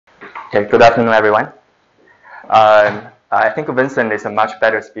Okay, good afternoon, everyone. I think Vincent is a much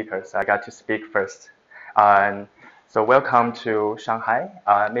better speaker, so I got to speak first. So welcome to Shanghai.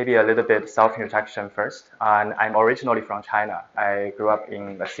 Maybe a little bit self-introduction first. I'm originally from China. I grew up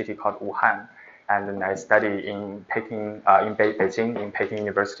in a city called Wuhan, and then I studied in Peking, Beijing, in Peking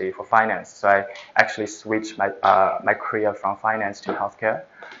University for finance. So I actually switched my career from finance to healthcare,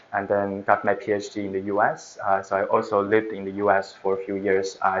 and then got my PhD in the U.S. So I also lived in the U.S. for a few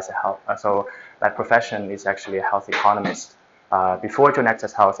years as a health. So my profession is actually a health economist. Before joining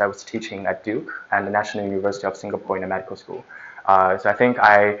Access Health, I was teaching at Duke and the National University of Singapore in a medical school. So I think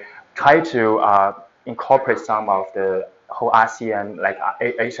I try to incorporate some of the whole ASEAN, like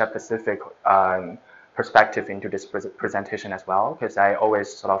Asia Pacific perspective into this presentation as well, because I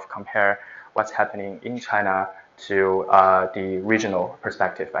always sort of compare what's happening in China to the regional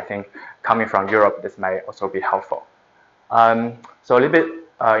perspective. I think coming from Europe, this might also be helpful. So a little bit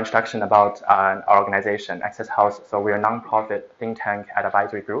introduction about our organization, Access Health. So we're a nonprofit think tank and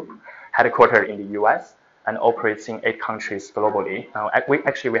advisory group, headquartered in the US and operates in 8 countries globally.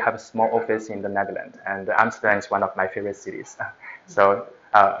 We have a small office in the Netherlands, and Amsterdam is one of my favorite cities. So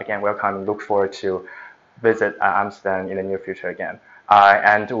again, welcome. Look forward to visit Amsterdam in the near future again.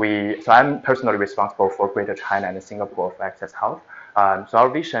 So I'm personally responsible for Greater China and Singapore for Access Health. So our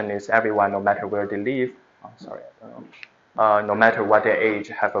vision is everyone, no matter where they live, no matter what their age,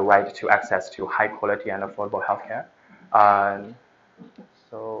 have a right to access to high quality and affordable healthcare.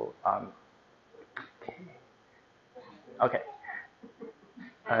 Okay.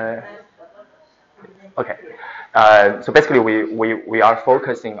 Okay. So basically, we are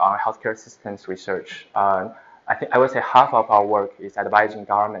focusing on healthcare systems research. I would say half of our work is advising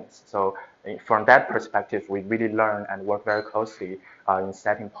governments. So from that perspective, we really learn and work very closely in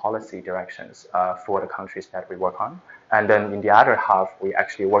setting policy directions for the countries that we work on. And then in the other half, we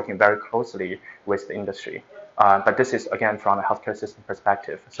actually working very closely with the industry. But this is, again, from a healthcare system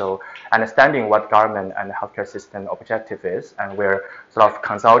perspective. So understanding what government and the healthcare system objective is, and we're sort of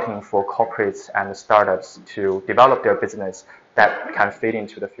consulting for corporates and startups to develop their business that can fit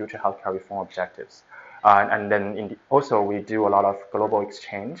into the future healthcare reform objectives. And then also we do a lot of global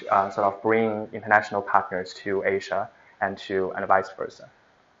exchange, sort of bring international partners to Asia and vice versa.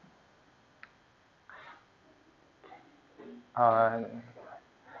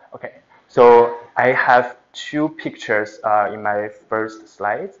 Okay, so I have 2 pictures in my first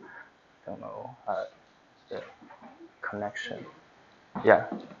slide. Don't know the connection. Yeah.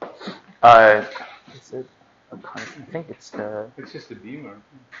 Is it? I think it's the. It's just a beamer.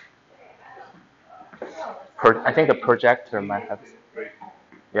 I think the projector might have.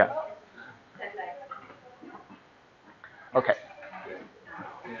 Yeah. Okay.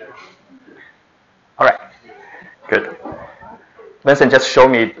 All right. Good. Vincent just showed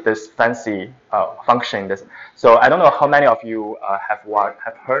me this fancy function. So I don't know how many of you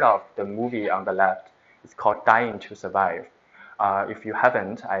have heard of the movie on the left. It's called Dying to Survive. If you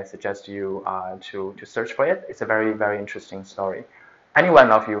haven't, I suggest you to search for it. It's a very, very interesting story. Anyone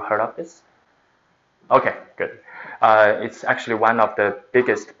of you heard of this? Okay, good. It's actually one of the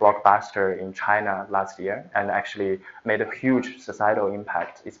biggest blockbuster in China last year, and actually made a huge societal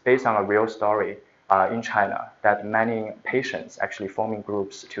impact. It's based on a real story in China that many patients actually forming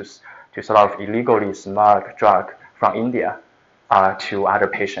groups to sort of illegally smuggle drug from India to other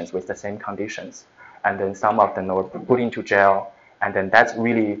patients with the same conditions, and then some of them were put into jail, and then that's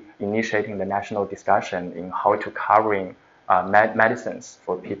really initiating the national discussion in how to covering medicines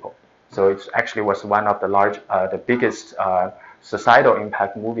for people. So it actually was one of the biggest societal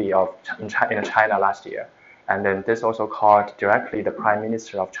impact movie in China last year. And then this also called directly the Prime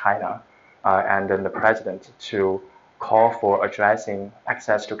Minister of China and then the President to call for addressing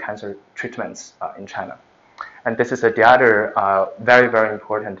access to cancer treatments in China. And this is the other very, very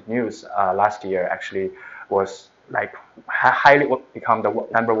important news last year. Actually, was like highly become the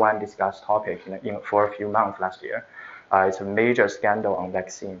 #1 discussed topic for a few months last year. It's a major scandal on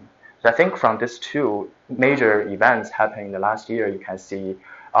vaccine. So I think from these 2 major events happening in the last year, you can see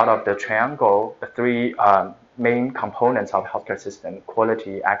out of the triangle, the 3 main components of healthcare system: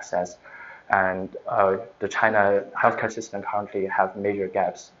 quality, access, and the China healthcare system currently have major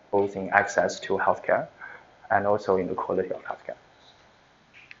gaps, both in access to healthcare and also in the quality of healthcare.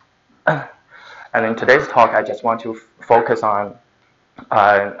 And in today's talk, I just want to focus on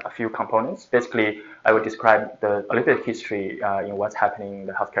a few components. Basically, I would describe a little bit of history in what's happening in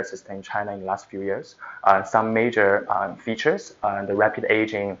the healthcare system in China in the last few years, some major features, the rapid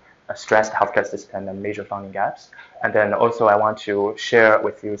aging, stressed healthcare system, and major funding gaps. And then also I want to share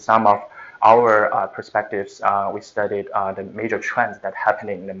with you some of our perspectives, we studied the major trends that are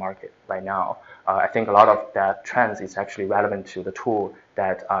happening in the market right now. I think a lot of that trends is actually relevant to the tool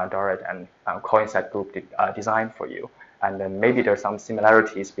that Dorit and Coincide Group designed for you. And then maybe there's some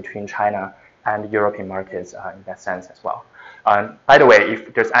similarities between China and European markets in that sense as well. By the way,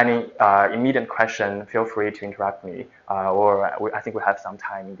 if there's any immediate question, feel free to interrupt me, or I think we have some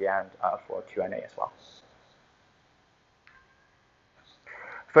time in the end for Q&A as well.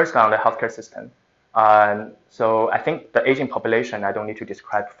 First, on the healthcare system. So I think the aging population, I don't need to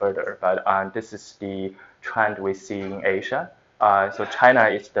describe further, but this is the trend we see in Asia. So China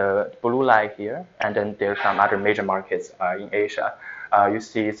is the blue line here, and then there's some other major markets in Asia. You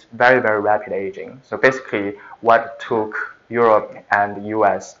see it's very, very rapid aging. So basically, what took Europe and the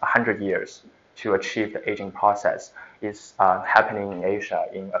US 100 years to achieve the aging process is happening in Asia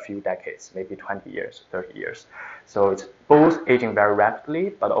in a few decades, maybe 20 years, 30 years. So it's both aging very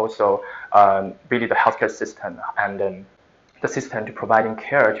rapidly, but also really the healthcare system and then the system to providing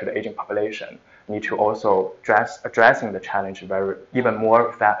care to the aging population need to also addressing the challenge even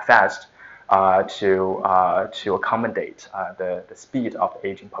more fast to accommodate the speed of the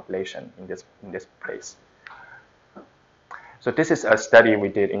aging population in this place. So this is a study we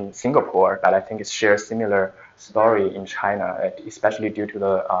did in Singapore, but I think it shares similar story in China, especially due to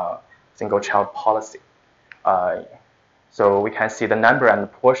the single-child policy. So we can see the number and the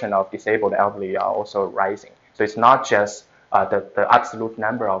portion of disabled elderly are also rising. So it's not just the absolute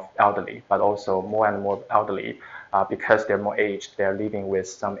number of elderly, but also more and more elderly because they're more aged, they're living with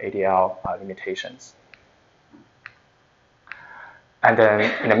some ADL limitations. And then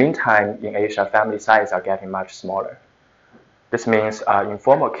in the meantime, in Asia, family sizes are getting much smaller. This means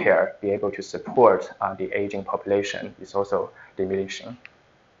informal care, be able to support the aging population is also diminishing.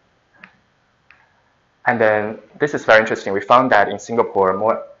 And then this is very interesting. We found that in Singapore,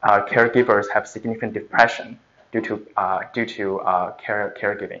 more caregivers have significant depression due to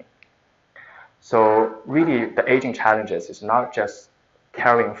caregiving. So really, the aging challenges is not just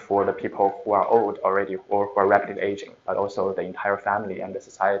caring for the people who are old already or who are rapidly aging, but also the entire family and the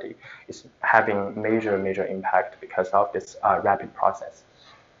society is having major impact because of this rapid process.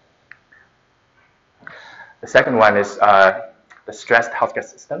 The second one is the stressed healthcare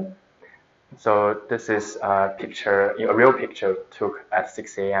system. So this is a real picture took at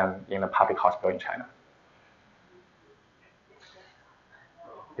 6 a.m. in a public hospital in China.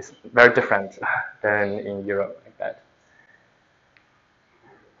 It's very different than in Europe like that.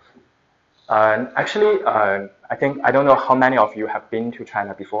 Actually, I don't know how many of you have been to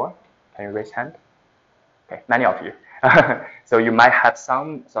China before. Can you raise hand? Okay, many of you. So you might have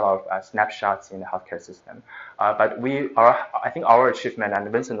some sort of snapshots in the healthcare system. But I think our achievement, and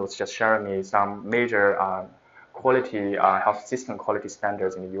Vincent was just sharing me some major quality health system quality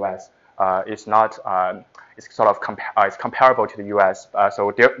standards in the U.S. It's not. It's sort of it's comparable to the U.S.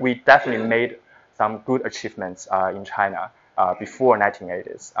 So we definitely made some good achievements in China before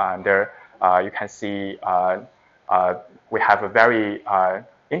 1980s. You can see we have a very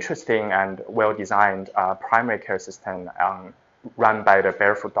interesting and well-designed primary care system run by the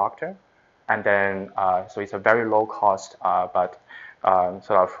barefoot doctor. And then, so it's a very low cost, but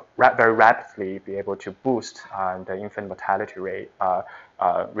sort of very rapidly be able to boost the infant mortality rate,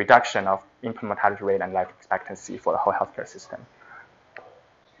 reduction of infant mortality rate and life expectancy for the whole healthcare system.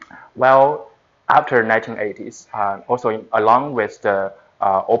 Well, after 1980s, also along with the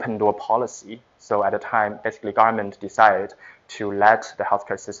open door policy. So at the time, basically government decided to let the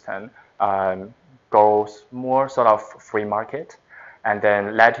healthcare system go more sort of free market and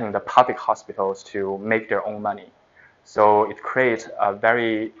then letting the public hospitals to make their own money. So it creates a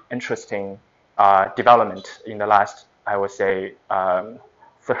very interesting development in the last, I would say,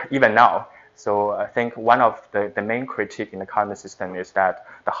 even now. So I think one of the main critique in the current system is that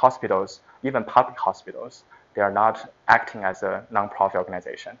the hospitals, even public hospitals, they are not acting as a non-profit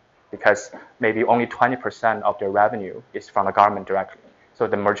organization because maybe only 20% of their revenue is from the government directly. So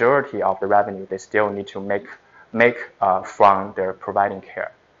the majority of the revenue they still need to make from their providing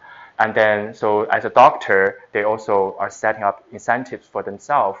care. And then, so as a doctor, they also are setting up incentives for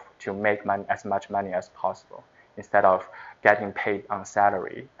themselves to make as much money as possible instead of getting paid on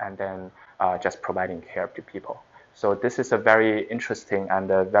salary and then just providing care to people. So this is a very interesting and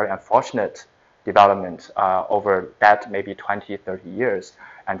a very unfortunate development over that maybe 20, 30 years.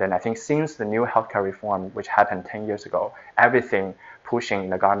 And then I think since the new healthcare reform, which happened 10 years ago, everything pushing in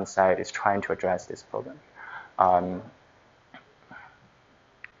the government side is trying to address this problem.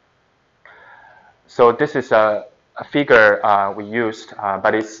 So this is a figure we used,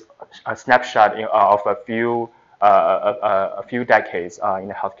 but it's a snapshot of a few a few decades in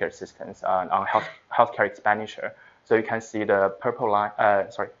the healthcare systems on healthcare expenditure. So you can see the purple line,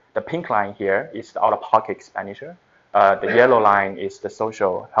 the pink line here is the out-of-pocket expenditure. The yellow line is the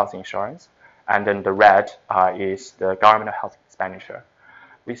social health insurance, and then the red is the government health expenditure.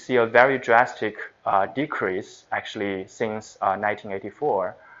 We see a very drastic decrease actually since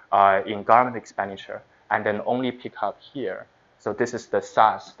 1984 in government expenditure, and then only pick up here. So this is the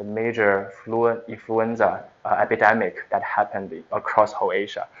SARS, the major influenza epidemic that happened across whole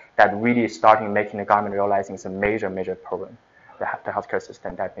Asia, that really started making the government realizing it's a major problem, the healthcare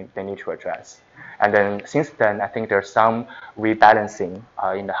system that they need to address. And then since then, I think there's some rebalancing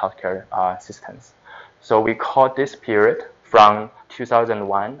in the healthcare systems. So we call this period from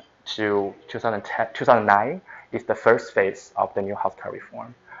 2001 to 2009 is the first phase of the new healthcare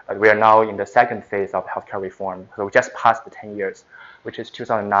reform. But we are now in the second phase of healthcare reform. So we just passed the 10 years, which is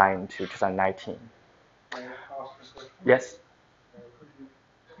 2009 to 2019. Yes? Could you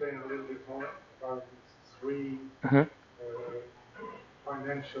explain a little bit more about these three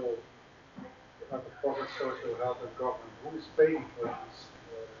financial, like the public, social health, and government? Who is paying for these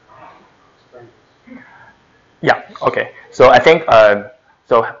expenses? Yeah, okay. So I think,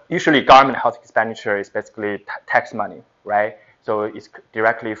 so usually government health expenditure is basically tax money, right? So it's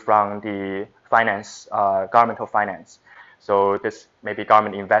directly from the finance, governmental finance. So this may be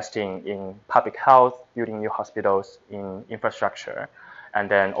government investing in public health, building new hospitals, in infrastructure, and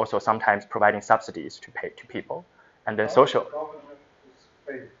then also sometimes providing subsidies to pay to people. And then social. Government is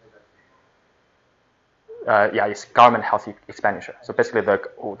paying for that. Yeah, it's government health expenditure. So basically, the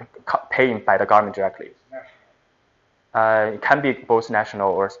paying by the government directly. It can be both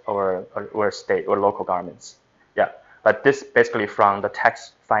national or state or local governments. Yeah, but this basically from the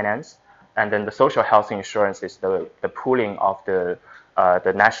tax finance, and then the social health insurance is the pooling of the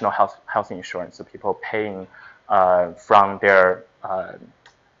national health insurance. So people paying from their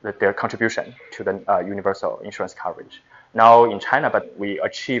contribution to the universal insurance coverage. Now in China, but we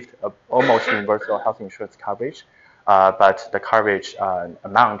achieved almost universal health insurance coverage, but the coverage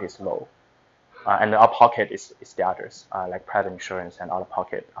amount is low. And the out-of-pocket is the others, like private insurance and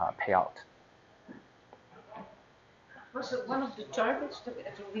out-of-pocket payout. Was it one of the targets to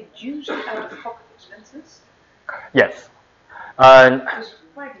reduce the out-of-pocket expenses? Yes. It was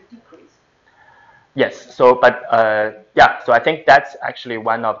quite a decrease. Yes. So, but yeah. So I think that's actually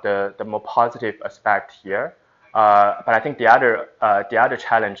one of the more positive aspect here. But I think the other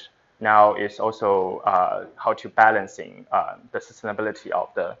challenge now is also how to balancing the sustainability of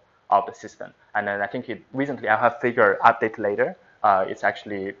the system. And then I think recently I have figure update later. It's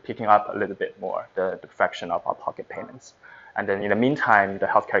actually picking up a little bit more the fraction of our pocket payments. And then in the meantime, the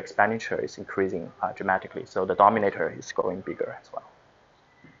healthcare expenditure is increasing dramatically. So the denominator is growing bigger as well.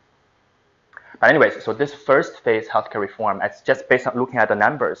 But anyways, so this first phase healthcare reform, it's just based on looking at the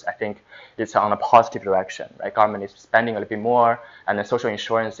numbers, I think it's on a positive direction. Right? Government is spending a little bit more, and the social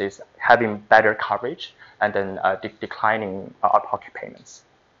insurance is having better coverage, and then declining out-of-pocket payments.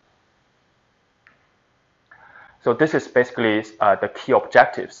 So this is basically the key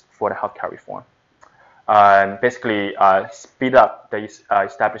objectives for the healthcare reform. Basically, speed up the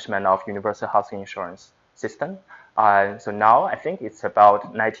establishment of universal health insurance system. So now I think it's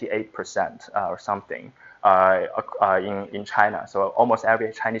about 98% or something in China. So almost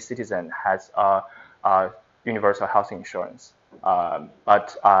every Chinese citizen has universal health insurance.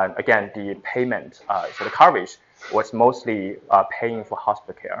 But again, the payment, so the coverage was mostly paying for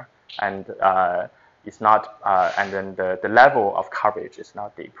hospital care, and it's not, and then the level of coverage is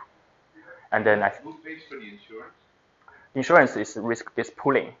not deep. And then who pays for the insurance? Insurance is risk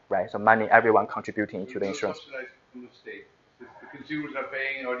pooling, right? So money, everyone contributing to the insurance. Subsidized from the state. The consumers are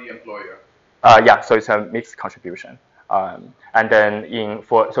paying or the employer? Yeah, so it's a mixed contribution. And then in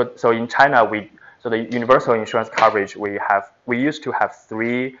China, so the universal insurance coverage, we used to have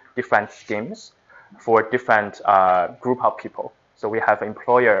 3 different schemes for different group of people. So we have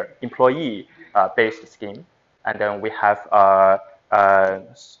employee based scheme, and then we have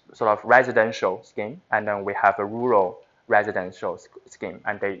sort of residential scheme, and then we have a rural residential scheme,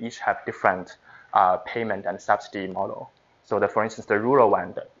 and they each have different payment and subsidy model. So for instance, the rural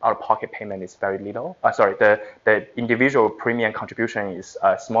one, the out-of-pocket payment is very little. The individual premium contribution is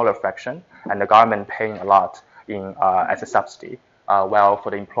a smaller fraction, and the government paying a lot as a subsidy. While for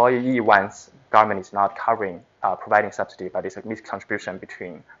the employee ones, government is not providing subsidy, but it's a mixed contribution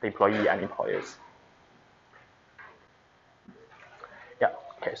between the employee and employers. Yeah.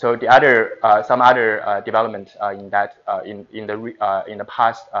 Okay. So the some other development in the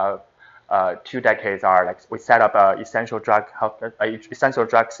past 2 decades are like we set up a essential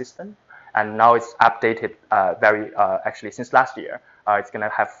drug system, and now it's updated actually since last year. It's going to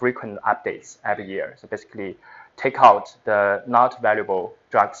have frequent updates every year. So basically, take out the not valuable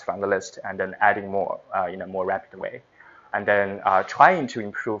drugs from the list and then adding more in a more rapid way. And then trying to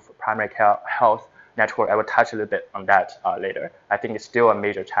improve primary care health network. I will touch a little bit on that later. I think it's still a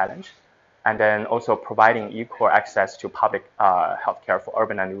major challenge. And then also providing equal access to public healthcare for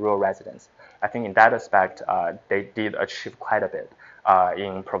urban and rural residents. I think in that aspect, they did achieve quite a bit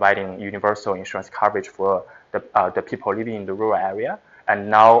in providing universal insurance coverage for the people living in the rural area. And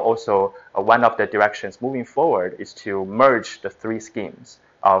now also one of the directions moving forward is to merge the three schemes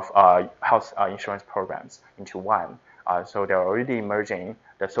of health insurance programs into one. So they're already merging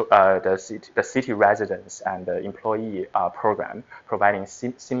the city residents and the employee program, providing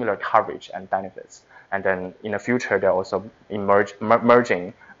similar coverage and benefits. And then in the future, they're also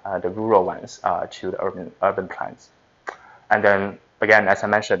merging the rural ones to the urban plans. And then again, as I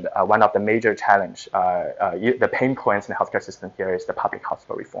mentioned, one of the major challenge, the pain points in the healthcare system here is the public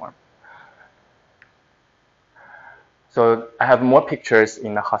hospital reform. So I have more pictures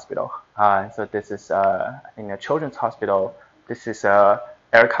in the hospital. So this is in a children's hospital. This is a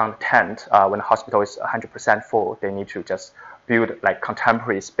air-con tent. When the hospital is 100% full, they need to just build like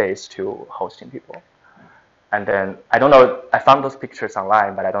contemporary space to hosting people. And then I don't know, I found those pictures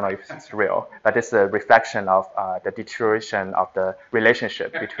online, but I don't know if it's real. But it's a reflection of the deterioration of the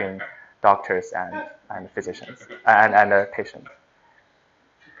relationship between doctors and physicians and the patient.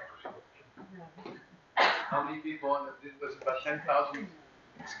 How many people, it was about 10,000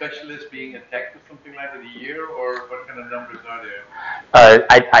 specialists being attacked or something like that a year, or what kind of numbers are there?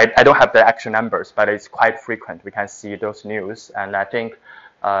 I don't have the actual numbers, but it's quite frequent. We can see those news. And I think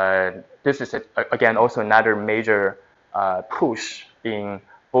this is, again, also another major push in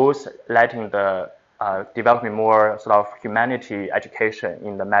both letting the developing more sort of humanity education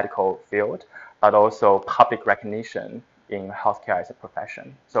in the medical field, but also public recognition in healthcare as a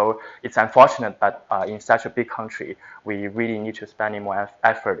profession. So it's unfortunate, but in such a big country, we really need to spend more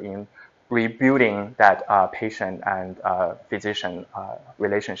effort in rebuilding that patient and physician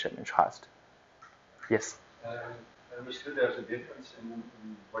relationship and trust. Yes? I understood there's a difference in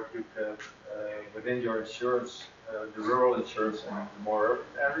what you get within your insurance, the rural insurance and the more urban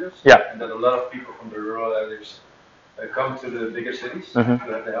areas. Yeah. And that a lot of people from the rural areas come to the bigger cities to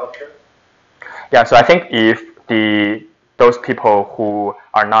have the healthcare. Yeah, so I think if those people who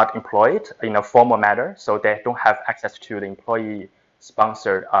are not employed in a formal manner, so they don't have access to the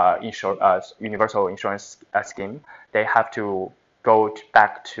employee-sponsored universal insurance scheme, they have to go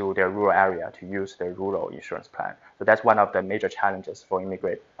back to their rural area to use the rural insurance plan. So that's one of the major challenges for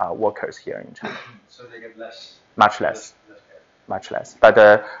immigrant workers here in China. So they get less. Much less. Much less. But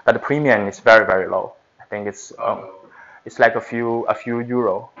the premium is very, very low. I think it's like a few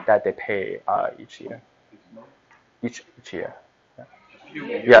euro that they pay each year. Each year.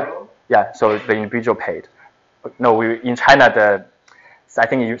 Yeah. So the individual paid. No, in China I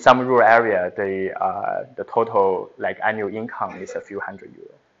think in some rural area the total like annual income is a few hundred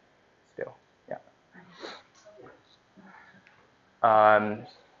euro. Still, yeah.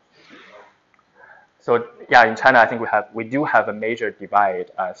 So yeah, in China I think we do have a major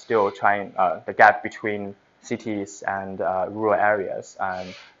divide still trying the gap between cities and rural areas,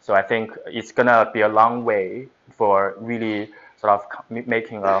 and so I think it's gonna be a long way for really sort of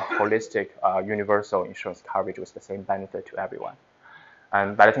making a holistic universal insurance coverage with the same benefit to everyone.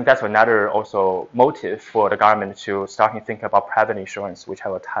 But I think that's another also motive for the government to start to think about private insurance, which I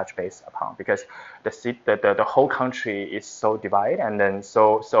will touch base upon, because the whole country is so divided, and then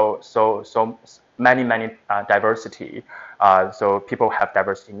so many diversity. So people have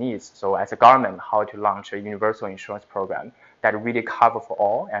diversity needs. So as a government, how to launch a universal insurance program that really cover for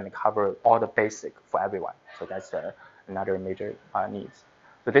all and cover all the basic for everyone. So that's another major needs.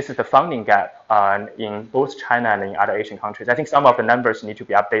 So this is the funding gap in both China and in other Asian countries. I think some of the numbers need to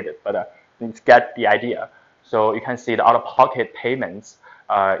be updated, but you get the idea. So you can see the out-of-pocket payments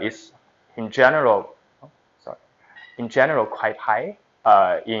is in general quite high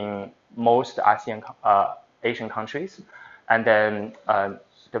in most ASEAN Asian countries, and then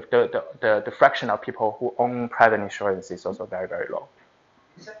the fraction of people who own private insurance is also very, very low.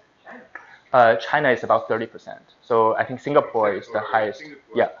 China is about 30%. So I think Singapore is the highest.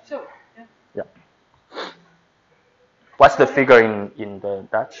 Singapore. Yeah. So, Yeah. What's the figure in the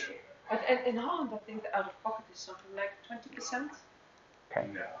Dutch? in Holland, I think the out-of-pocket is something like 20%. Okay.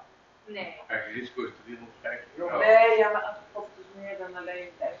 Nee. Eigen risico is 350 euro. Nee, ja, maar out-of-pocket is meer dan alleen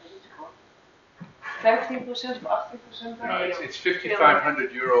het eigen risico. 15% of 18%? No, it's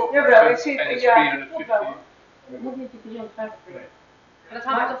 5,500 euro. Jawel, ik zie and het. it's Ja, 350. klopt wel. Het moet niet die 350. Nee. Maar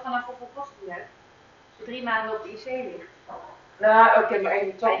dat hangt toch vanaf hoeveel kosten je hebt? Als je 3 maanden op de IC ligt. No, okay, but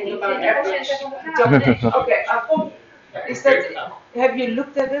I'm talking about average. Okay, is that, have you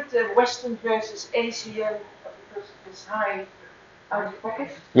looked at it, Western versus Asian, because it's high out of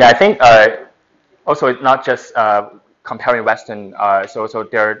pocket? Yeah, I think also it's not just comparing Western, so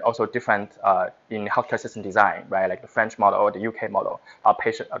there are also different in healthcare system design, right? Like the French model or the UK model,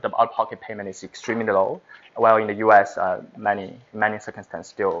 the out-of-pocket payment is extremely low, while in the US, many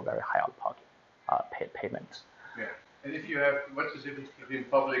circumstances still very high out-of-pocket payment. Yeah, and if you have, what's the difference between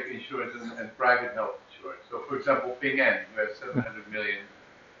public insurance and private health insurance? So, for example, Ping An, who has 700 million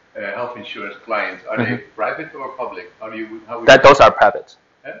health insurance clients, are they private or public? Those are private.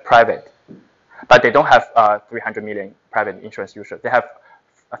 Yeah? Private. But they don't have 300 million private insurance users. They have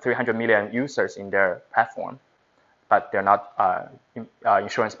 300 million users in their platform, but they're not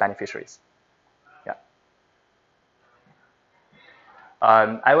insurance beneficiaries. Yeah.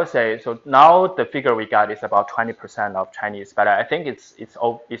 I would say, so now the figure we got is about 20% of Chinese, but I think it's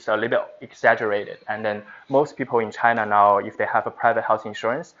a little bit exaggerated. And then most people in China now, if they have a private health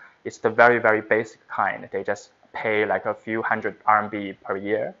insurance, it's the very, very basic kind. They just pay like a few hundred RMB per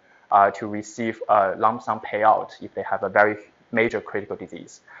year to receive a lump sum payout if they have a very major critical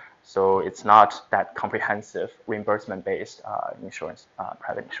disease. So it's not that comprehensive reimbursement-based insurance,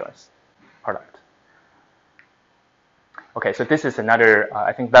 private insurance product. Okay, so this is another,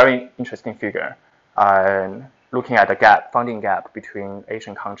 I think, very interesting figure, looking at the funding gap between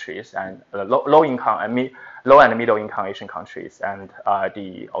Asian countries and low and middle income Asian countries and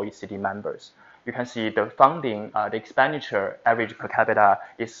the OECD members. You can see the funding, the expenditure average per capita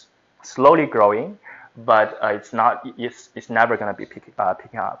is slowly growing, but it's never going to be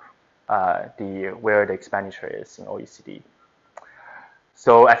picking up where the expenditure is in OECD.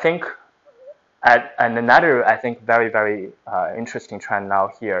 So I think. And another, I think, very, very interesting trend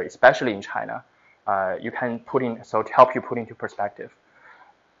now here, especially in China, you can to help you put into perspective,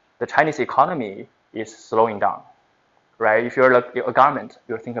 the Chinese economy is slowing down, right? If you're like a government,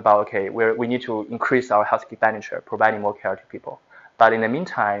 you think about, okay, we need to increase our health expenditure, providing more care to people. But in the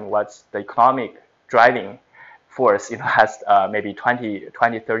meantime, what's the economic driving force, has maybe 20,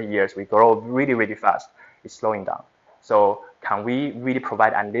 30 years, we grow really, really fast, it's slowing down. So can we really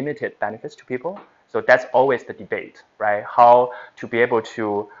provide unlimited benefits to people? So that's always the debate, right? How to be able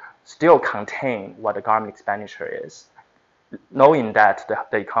to still contain what the government expenditure is, knowing that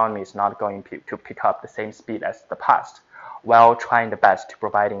the economy is not going to pick up the same speed as the past, while trying the best to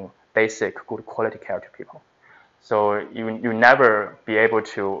providing basic good quality care to people. So you never be able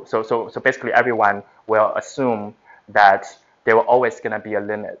to, so basically everyone will assume that there will always going to be a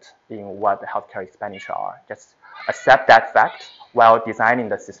limit in what the healthcare expenditure are. Just accept that fact while designing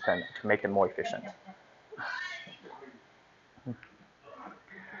the system to make it more efficient.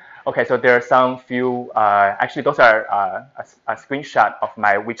 Okay, so there are some few, actually those are a screenshot of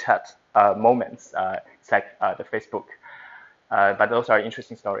my WeChat moments. It's like the Facebook, but those are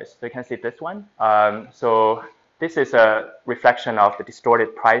interesting stories. So you can see this one. So this is a reflection of the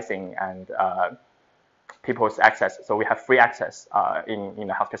distorted pricing and people's access. So we have free access in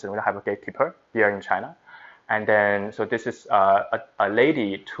the healthcare system. We don't have a gatekeeper here in China. And then, so this is a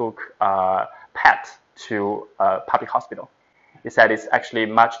lady took a pet to a public hospital. He said it's actually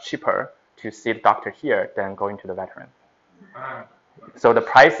much cheaper to see the doctor here than going to the veteran. So the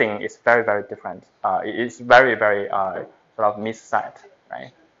pricing is very, very different. It's very, very sort of misset,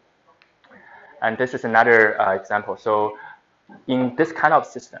 right? And this is another example. So in this kind of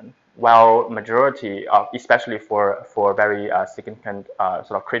system, while majority of, especially for very significant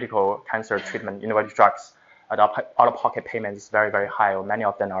sort of critical cancer treatment, innovative drugs, the out-of-pocket payment is very, very high, or many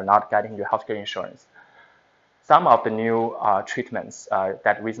of them are not getting your healthcare insurance. Some of the new treatments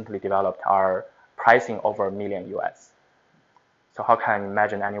that recently developed are pricing over $1 million US. So how can you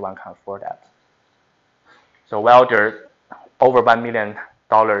imagine anyone can afford that? So while they're over $1 million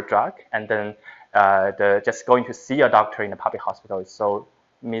drug, and then just going to see a doctor in a public hospital is so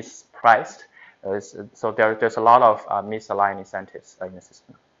mispriced. So there's a lot of misaligned incentives in the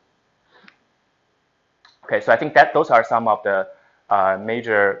system. Okay, so I think that those are some of the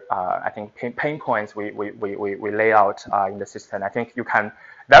major, I think, pain points we lay out in the system. I think you can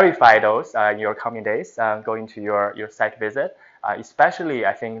verify those in your coming days, going to your site visit. Especially,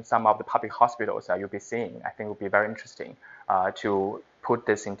 I think some of the public hospitals you'll be seeing, I think will be very interesting to put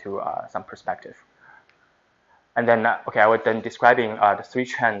this into some perspective. And then, okay, I was then describing the three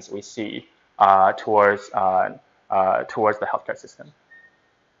trends we see towards the healthcare system.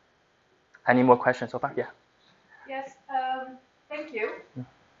 Any more questions so far? Yeah. Yes, thank you.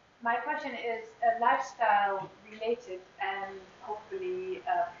 My question is lifestyle related and hopefully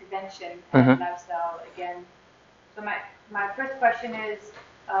prevention and lifestyle again. So my first question is,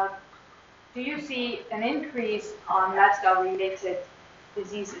 do you see an increase on lifestyle related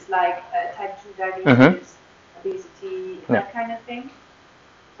diseases like type 2 diabetes, obesity, that kind of thing?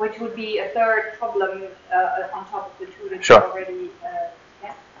 Which would be a third problem on top of the two that you already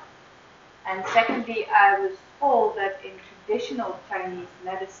had. And secondly, I was told that in traditional Chinese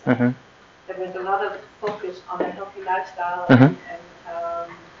medicine, there was a lot of focus on a healthy lifestyle and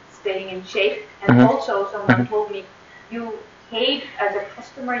staying in shape. And also, someone told me you paid as a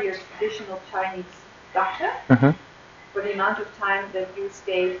customer your traditional Chinese doctor for the amount of time that you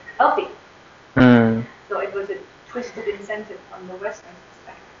stayed healthy. So it was a twisted incentive from the Western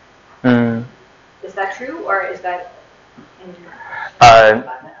perspective. Is that true, or is that?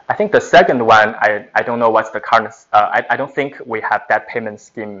 I think the second one, I don't know what's the current. I don't think we have that payment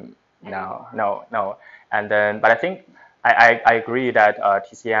scheme now. No. And then, but I think I agree that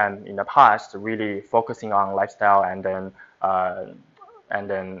TCM in the past really focusing on lifestyle and then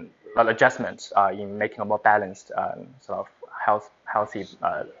adjustments in making a more balanced sort of healthy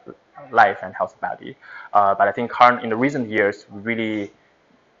life and healthy body. But I think in the recent years, really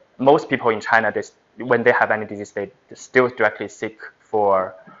most people in China, when they have any disease, they still directly seek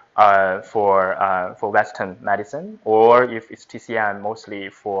for Western medicine, or if it's TCM, mostly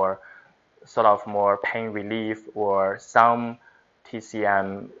for sort of more pain relief or some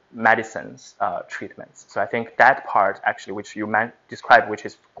TCM medicines treatments. So I think that part actually, which you described, which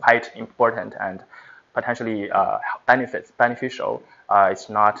is quite important and potentially beneficial, it's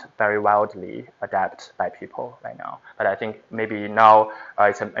not very widely adapted by people right now. But I think maybe now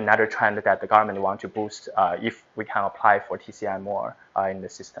it's another trend that the government want to boost if we can apply for TCM more in the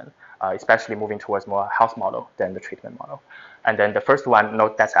system, especially moving towards more health model than the treatment model. And then the first one,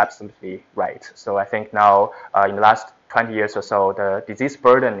 no, that's absolutely right. So I think now in the last 20 years or so, the disease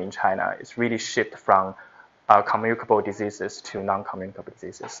burden in China is really shift from communicable diseases to non-communicable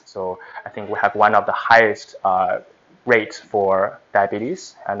diseases. So I think we have one of the highest rates for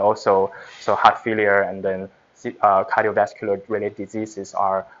diabetes, and also heart failure, and then cardiovascular related diseases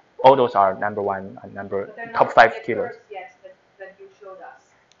are all those are number one and top 5 killers. Yes, that you showed us.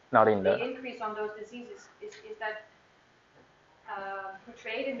 Not in the increase on those diseases is that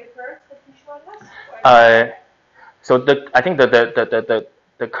portrayed in the curves that you showed us? So I think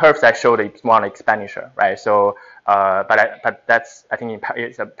the curves I showed is more on expenditure, right? So, but that's I think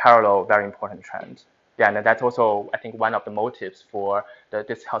it's a parallel, very important trend. Yeah, and that's also I think one of the motives for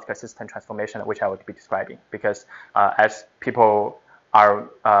this healthcare system transformation, which I would be describing, because as people are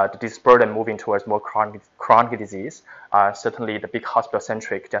the disease burden moving towards more chronic disease, certainly the big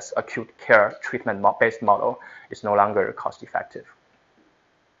hospital-centric, just acute care treatment-based model is no longer cost-effective.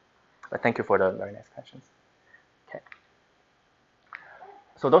 But thank you for the very nice questions. Okay.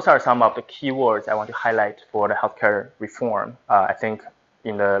 So those are some of the keywords I want to highlight for the healthcare reform. I think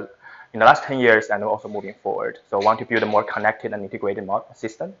in the last 10 years and also moving forward. So I want to build a more connected and integrated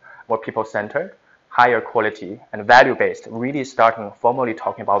system, more people-centered, higher quality, and value-based, really starting formally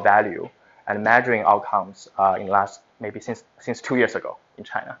talking about value and measuring outcomes in the last maybe since 2 years ago in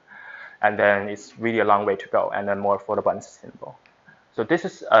China. And then it's really a long way to go, and then more affordable and sustainable. So this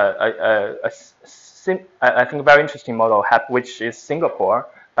is I think a very interesting model, which is Singapore,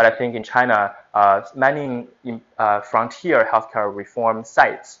 but I think in China, many frontier healthcare reform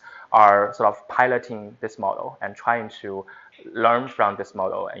sites are sort of piloting this model and trying to learn from this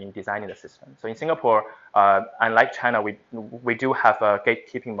model in designing the system. So in Singapore, unlike China, we do have a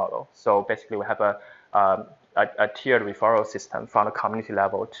gatekeeping model. So basically, we have a tiered referral system from the community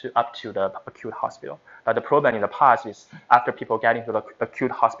level up to the acute hospital. But the problem in the past is after people get into the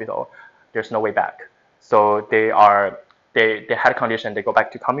acute hospital, there's no way back. So they had a condition, they go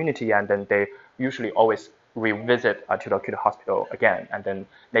back to community, and then they usually always revisit to the acute hospital again, and then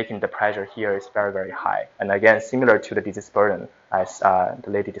making the pressure here is very, very high. And again, similar to the disease burden, as the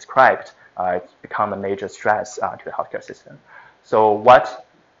lady described, it's become a major stress to the healthcare system. So what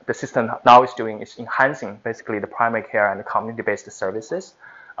the system now is doing is enhancing basically the primary care and the community-based services,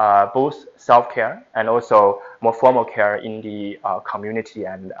 both self-care and also more formal care in the community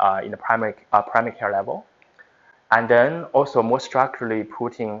and in the primary care level. And then also more structurally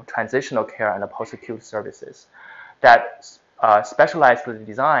putting transitional care and post-acute services that specializedly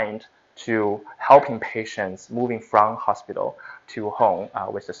designed to helping patients moving from hospital to home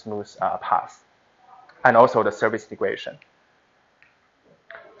with a smooth path, and also the service integration.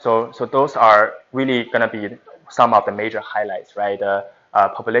 So those are really going to be some of the major highlights, right?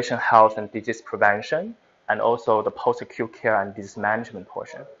 Population health and disease prevention, and also the post-acute care and disease management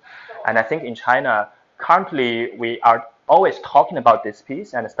portion. And I think in China, currently we are always talking about this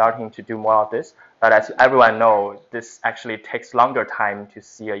piece and starting to do more of this. But as everyone knows, this actually takes longer time to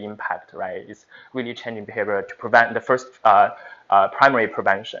see an impact, right? It's really changing behavior to prevent the first primary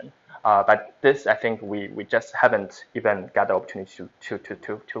prevention. But this, I think, we just haven't even got the opportunity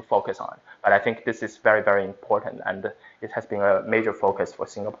to focus on. But I think this is very, very important, and it has been a major focus for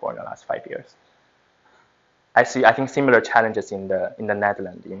Singapore in the last 5 years. I think, similar challenges in the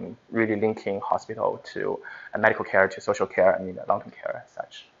Netherlands in really linking hospital to medical care, to social care, and long-term care as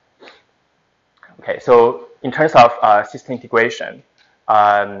such. Okay, so in terms of system integration,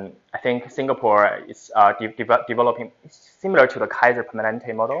 I think Singapore is developing similar to the Kaiser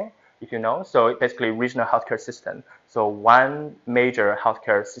Permanente model, if you know. So basically, regional healthcare system. So one major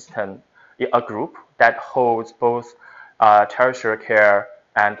healthcare system, a group that holds both tertiary care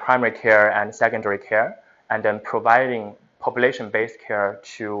and primary care and secondary care, and then providing population-based care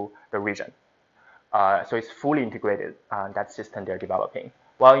to the region. So it's fully integrated, that system they're developing.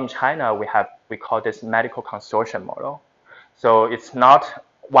 While in China, we call this medical consortium model. So it's not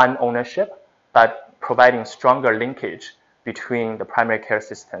one ownership, but providing stronger linkage between the primary care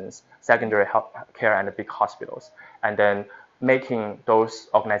systems, secondary health care, and the big hospitals, and then making those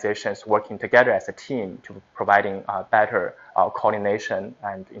organizations working together as a team to providing better coordination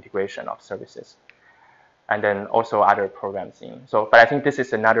and integration of services. And then also other programs in. But I think this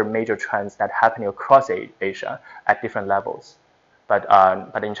is another major trend that's happening across Asia at different levels. But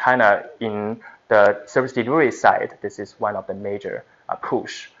in China, in the service delivery side, this is one of the major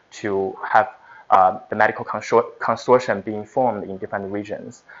push to have the medical consortium being formed in different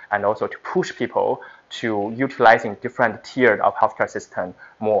regions, and also to push people to utilizing different tiered of healthcare system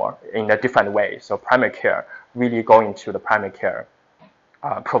more in a different way. So primary care, really going to the primary care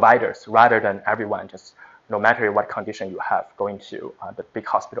providers rather than everyone just, no matter what condition you have, going to the big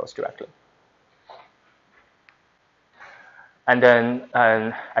hospitals directly. And then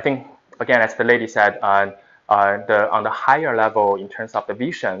I think, again, as the lady said, on the higher level in terms of the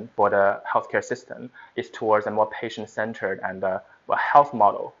vision for the healthcare system is towards a more patient-centered and a health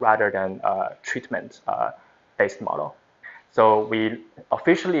model rather than a treatment-based model. So we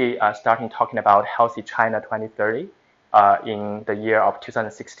officially starting talking about Healthy China 2030 in the year of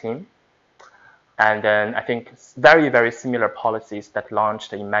 2016. And then I think very, very similar policies that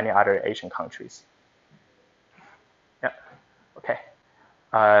launched in many other Asian countries. Yeah, okay.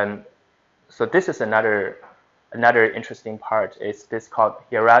 So this is another interesting part. Is this called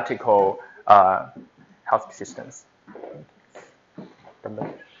hierarchical health systems?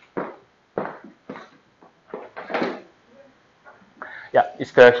 Yeah,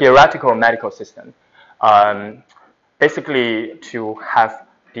 it's the hierarchical medical system. Basically, to have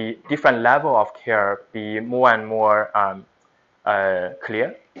the different level of care be more and more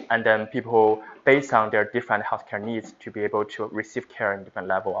clear, and then people, based on their different healthcare needs, to be able to receive care in different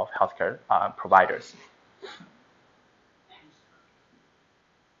level of healthcare providers.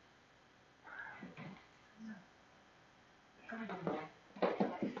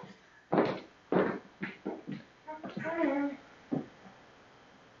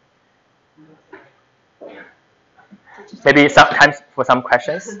 Maybe sometimes for some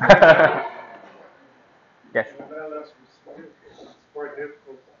questions. Yes. It's quite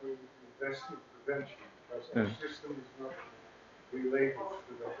difficult to invest in prevention because the system is not related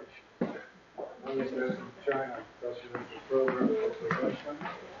to that issue. How is that in China? Because you have a program for prevention.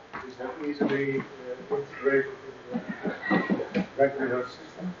 Is that easily integrated in the regular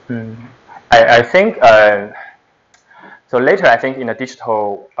system? I think so. Later, I think in the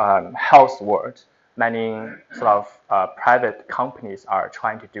digital health world, many sort of private companies are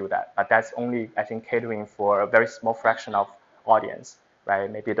trying to do that, but that's only, I think, catering for a very small fraction of audience, right?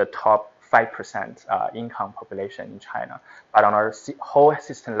 Maybe the top 5% income population in China. But on our whole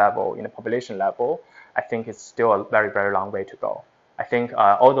system level, in the population level, I think it's still a very, very long way to go. I think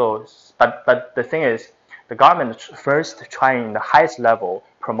but the thing is, the government first trying the highest level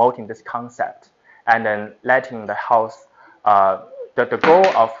promoting this concept, and then letting the health, the goal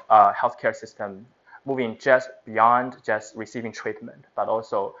of healthcare system moving just beyond just receiving treatment, but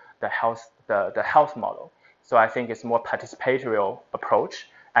also the health model. So I think it's more participatory approach,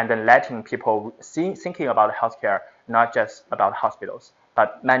 and then letting people thinking about healthcare, not just about hospitals,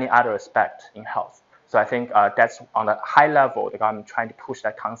 but many other aspects in health. So I think that's on a high level, the government trying to push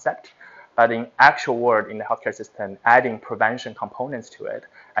that concept. But in actual world in the healthcare system, adding prevention components to it,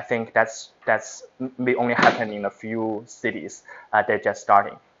 I think that's may only happen in a few cities. They're just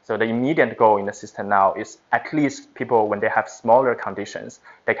starting. So the immediate goal in the system now is at least people, when they have smaller conditions,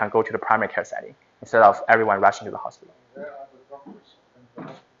 they can go to the primary care setting. instead of everyone rushing to the hospital. There are the doctors and the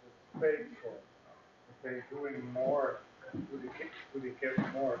hospitals paid for. If they're doing more, do they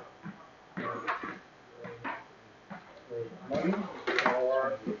get more money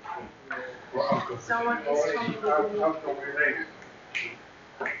or Someone is coming with a new. outcome related?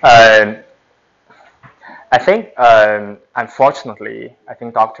 I think, unfortunately, I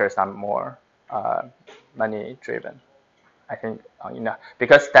think doctors are more money driven. I think,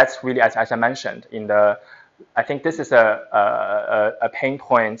 because that's really, as I mentioned, I think this is a pain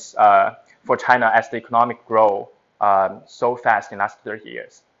point for China as the economic grow so fast in the last 30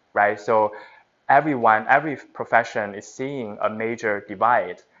 years, right? So every profession is seeing a major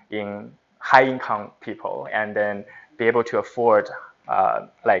divide in high income people and then be able to afford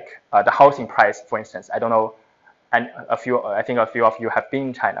the housing price, for instance. I don't know, and I think a few of you have been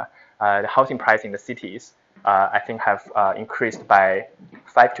in China. The housing price in the cities, I think, have increased by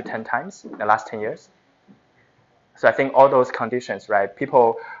 5 to 10 times in the last 10 years. So I think all those conditions, right?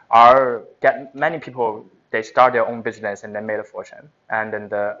 Many people, they start their own business and then made a fortune. And then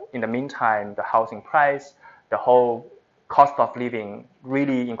in the meantime, the housing price, the whole cost of living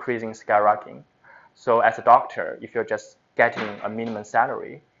really increasing, skyrocketing. So as a doctor, if you're just getting a minimum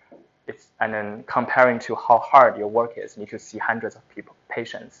salary, and then comparing to how hard your work is, you need to see hundreds of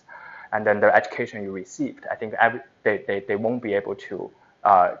patients, and then the education you received, I think they won't be able to.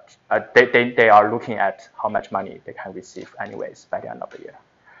 They are looking at how much money they can receive anyways by the end of the year.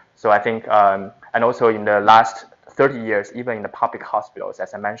 So I think, and also in the last 30 years, even in the public hospitals,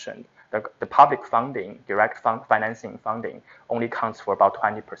 as I mentioned, the public funding, direct financing funding, only counts for about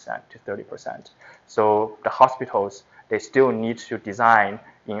 20% to 30%. So the hospitals, they still need to design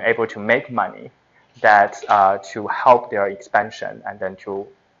in able to make money that to help their expansion and then to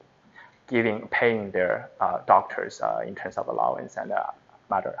paying their doctors in terms of allowance and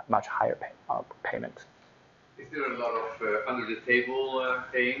much higher payment. Is there a lot of under the table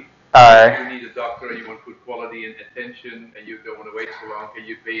paying? You need a doctor and you want good quality and attention and you don't want to wait so long. Can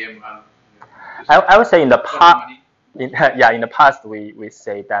you pay him? I would say in the past, in the past we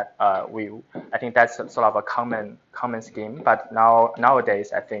say that I think that's sort of a common scheme, but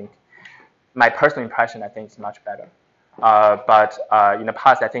nowadays I think my personal impression, I think, is much better. But in the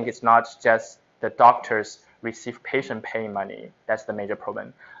past, I think it's not just the doctors receive patient paying money. That's the major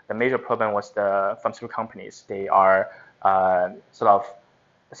problem. The major problem was the pharmaceutical companies. They are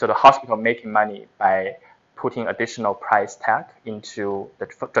so the hospital making money by putting additional price tag into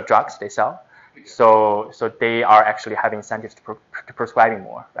the drugs they sell. So they are actually having incentives to prescribing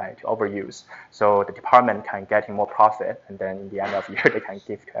more, right, to overuse. So the department can get more profit, and then in the end of the year they can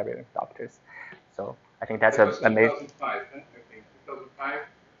give to every doctors. So I think that's that was amazing. 2005, I think 2005,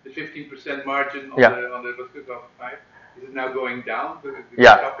 the 15% margin on the 2005. Is it now going down?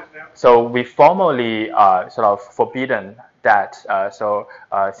 Yeah. So we formally sort of forbidden that.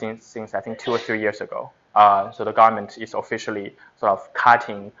 Since I think 2 or 3 years ago. So the government is officially sort of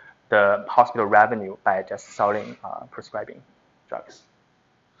cutting the hospital revenue by just selling prescribing drugs.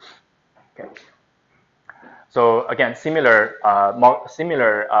 Okay. So again, similar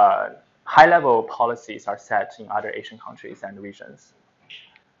high-level policies are set in other Asian countries and regions.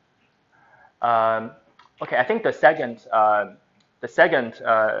 Okay, I think the second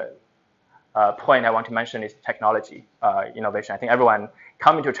point I want to mention is technology innovation. I think everyone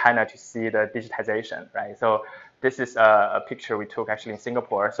coming to China to see the digitization, right? So this is a picture we took actually in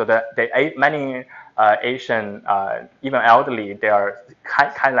Singapore. So many Asian, even elderly, they are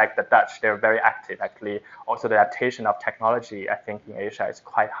kind of like the Dutch. They're very active actually. Also, the adaptation of technology, I think, in Asia is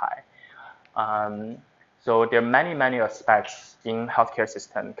quite high. So there are many aspects in healthcare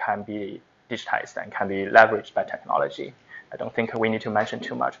system can be digitized and can be leveraged by technology. I don't think we need to mention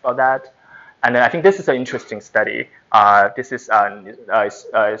too much about that. And then I think this is an interesting study. This is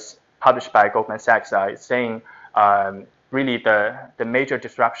published by Goldman Sachs. It's saying really the major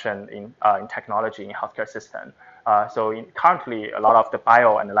disruption in technology in healthcare system. Currently, a lot of the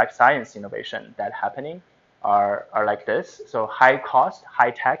bio and the life science innovation that happening are like this. So high cost,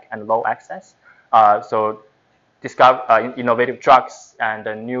 high tech, and low access. Discover innovative drugs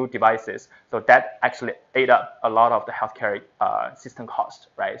and new devices. So that actually ate up a lot of the healthcare system cost,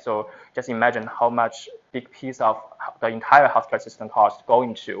 right? So just imagine how much big piece of the entire healthcare system cost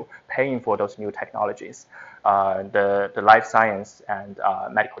going to paying for those new technologies, the life science and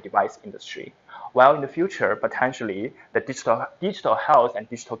medical device industry. While in the future, potentially, the digital health and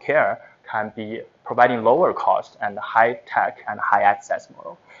digital care can be providing lower cost and high tech and high access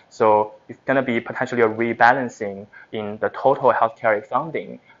model. So it's going to be potentially a rebalancing in the total healthcare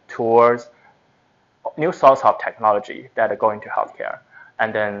funding towards new source of technology that are going to healthcare.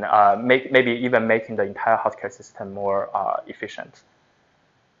 and then maybe even making the entire healthcare system more efficient.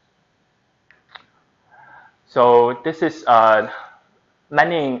 So this is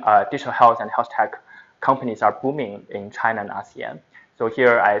many digital health and health tech companies are booming in China and ASEAN. So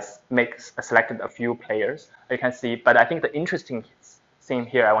here I selected a few players you can see, but I think the interesting thing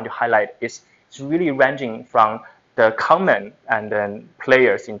here I want to highlight is it's really ranging from the common and then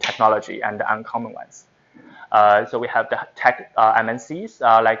players in technology and the uncommon ones. So we have the tech MNCs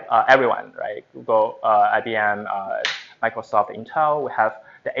like everyone, right? Google, IBM, Microsoft, Intel. We have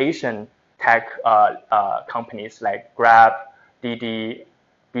the Asian tech companies like Grab, Didi,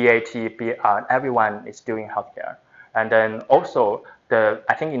 BAT, everyone is doing healthcare. And then also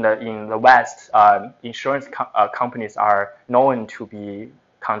I think in the West, insurance companies are known to be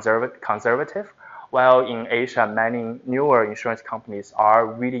conservative, while in Asia, many newer insurance companies are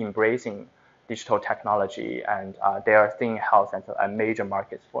really embracing digital technology, and they are seeing health as a major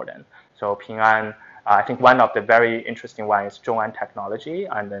market for them. So Ping An, I think one of the very interesting ones is ZhongAn Technology,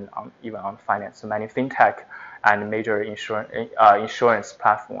 and then even on finance. So many fintech and major insurance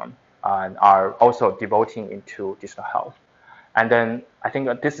platform are also devoting into digital health. And then I think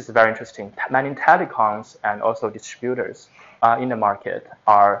this is very interesting. Many telecoms and also distributors in the market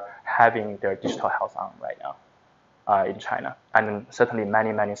are having their digital health on right now. In China, and certainly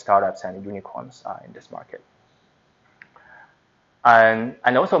many startups and unicorns in this market. And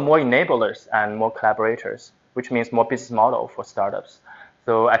also more enablers and more collaborators, which means more business model for startups.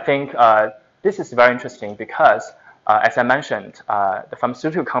 So I think this is very interesting because, as I mentioned, the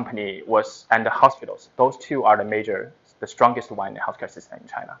pharmaceutical company and the hospitals, those two are the strongest one in the healthcare system in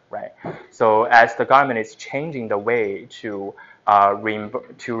China, right? So as the government is changing the way to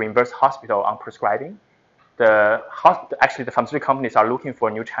reimburse hospital on prescribing, actually the pharmaceutical companies are looking for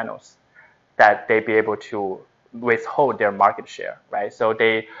new channels that they be able to withhold their market share, right? So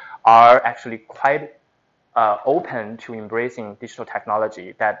they are actually quite open to embracing digital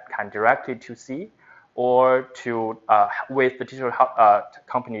technology that can directly to C or to with the digital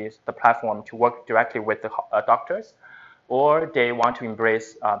companies, the platform to work directly with the doctors, or they want to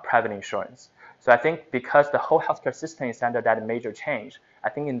embrace private insurance. So I think because the whole healthcare system is under that major change, I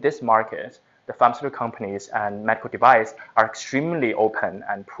think in this market, the pharmaceutical companies and medical device are extremely open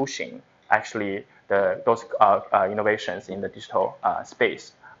and pushing actually those innovations in the digital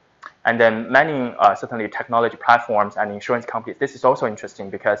space. And then many certainly technology platforms and insurance companies. This is also interesting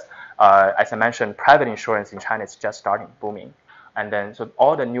because, as I mentioned, private insurance in China is just starting booming. And then so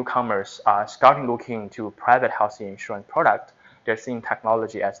all the newcomers are starting looking to private health insurance product. They're seeing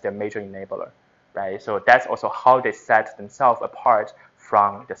technology as their major enabler, right? So that's also how they set themselves apart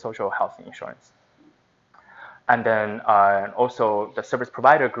from the social health insurance. And then also the service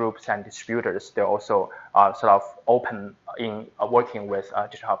provider groups and distributors, they're also sort of open in working with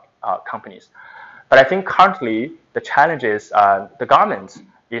digital companies. But I think currently the challenge is the government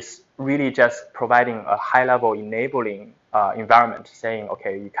is really just providing a high-level enabling environment, saying,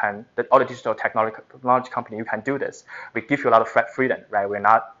 okay, you can, all the digital technology company, you can do this. We give you a lot of freedom, right? We're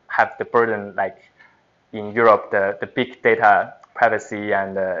not have the burden like in Europe, the big data privacy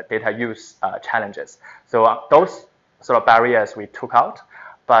and data use challenges. So those sort of barriers we took out,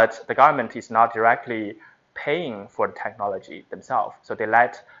 but the government is not directly paying for the technology themselves. So they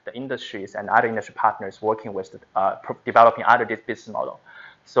let the industries and other industry partners working with developing other business model.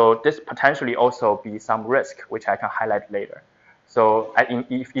 So this potentially also be some risk, which I can highlight later. So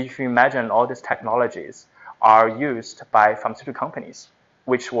if you imagine all these technologies are used by pharmaceutical companies,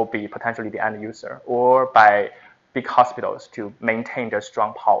 which will be potentially the end user, or by big hospitals to maintain their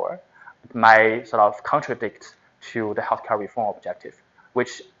strong power, it might sort of contradict to the healthcare reform objective,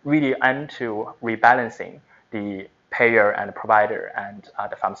 which really aim to rebalancing the payer and the provider and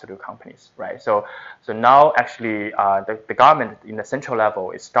the pharmaceutical companies, right? So now actually the government in the central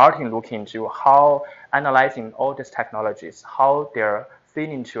level is starting looking into how analyzing all these technologies, how they're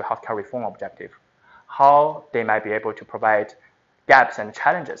fitting into healthcare reform objective, how they might be able to provide gaps and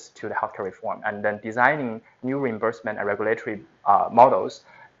challenges to the healthcare reform, and then designing new reimbursement and regulatory models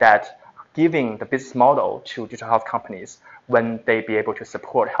that giving the business model to digital health companies when they be able to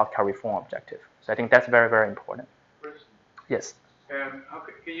support healthcare reform objective. So I think that's very, very important. Question. Yes. Can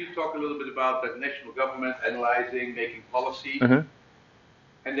you talk a little bit about the national government analyzing, making policy, and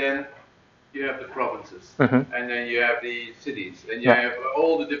then you have the provinces, and then you have the cities, and you have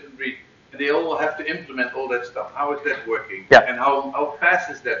all the different regions. And they all have to implement all that stuff. How is that working? Yeah. And how fast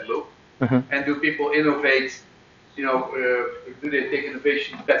does that look? And do people innovate? You know, do they take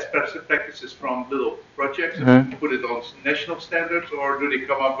innovation best practices from little projects and put it on national standards, or do they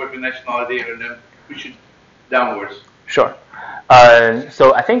come up with a national idea and then push it downwards? Sure.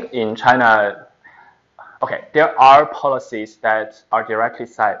 So I think in China, okay, there are policies that are directly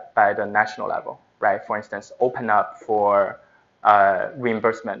set by the national level, right? For instance, open up for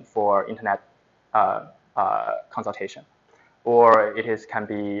reimbursement for internet consultation, or can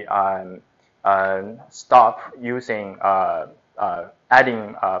be stop using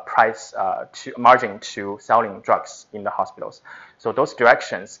adding price to margin to selling drugs in the hospitals. So those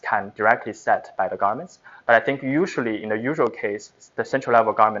directions can directly set by the governments. But I think usually in the usual case, the central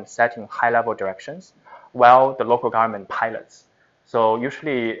level government setting high level directions, while the local government pilots. So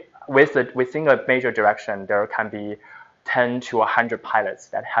usually within a major direction, there can be 10 to 100 pilots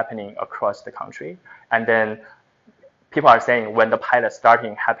that happening across the country. And then people are saying when the pilot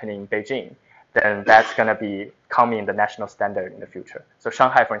starting happening in Beijing, then that's going to be coming the national standard in the future. So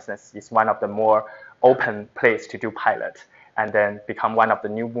Shanghai, for instance, is one of the more open place to do pilot and then become one of the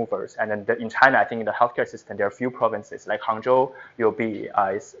new movers. And then in China, I think in the healthcare system, there are a few provinces like Hangzhou, UOB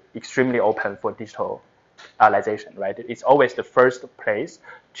is extremely open for digitalization, right? It's always the first place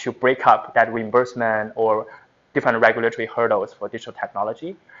to break up that reimbursement or different regulatory hurdles for digital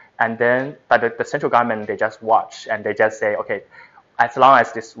technology. And then, but the central government, they just watch and they just say, okay, as long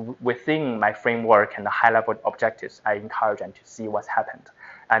as this within my framework and the high level objectives, I encourage them to see what's happened.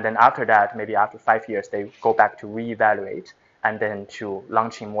 And then after that, maybe after 5 years, they go back to reevaluate and then to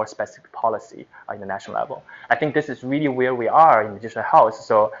launching more specific policy in the national level. I think this is really where we are in digital health.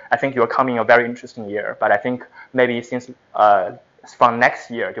 So I think you're coming a very interesting year, but I think maybe since from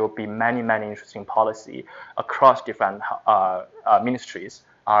next year, there will be many, many interesting policy across different ministries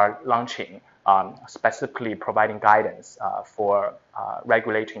are launching, specifically providing guidance for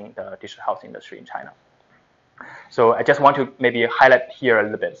regulating the digital health industry in China. So I just want to maybe highlight here a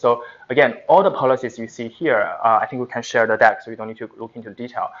little bit. So again, all the policies you see here, I think we can share the deck, so we don't need to look into the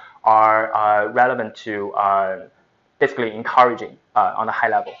detail, are relevant to basically encouraging on a high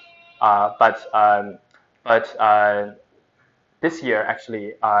level. But this year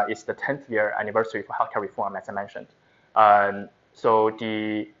actually is the 10th year anniversary for healthcare reform, as I mentioned. So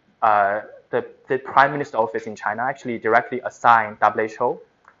the Prime Minister office in China actually directly assigned WHO,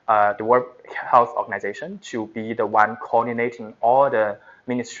 the World Health Organization, to be the one coordinating all the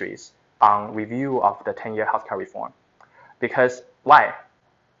ministries on review of the 10-year healthcare reform. Because why?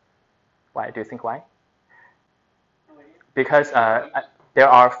 Why do you think why? Because there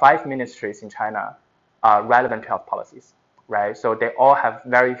are 5 ministries in China relevant to health policies, right? So they all have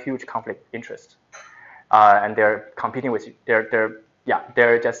very huge conflict interest, and they're competing with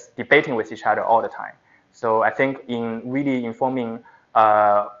they're just debating with each other all the time. So I think in really informing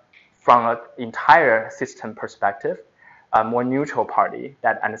from an entire system perspective, a more neutral party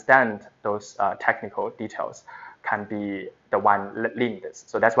that understands those technical details can be the one leading this.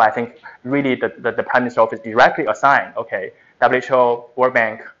 So that's why I think really the Prime Minister's office directly assigned, okay, WHO, World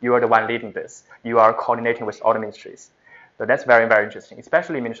Bank, you are the one leading this. You are coordinating with all the ministries. So that's very, very interesting,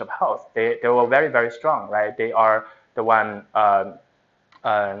 especially Ministry of Health. They were very, very strong, right? They are the one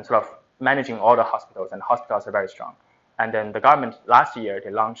sort of managing all the hospitals, and hospitals are very strong. And then the government last year,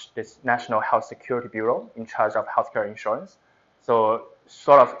 they launched this National Health Security Bureau in charge of healthcare insurance. So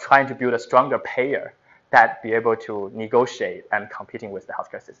sort of trying to build a stronger payer that be able to negotiate and competing with the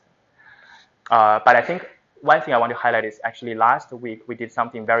healthcare system. But I think one thing I want to highlight is actually last week we did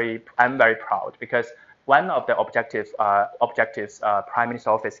something I'm very proud, because one of the objectives Prime Minister's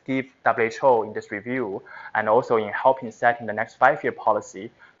office give WHO in this review and also in helping setting the next 5-year policy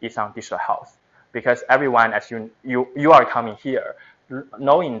is on digital health. Because everyone, as you are coming here,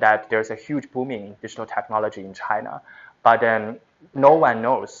 knowing that there's a huge booming in digital technology in China, but then no one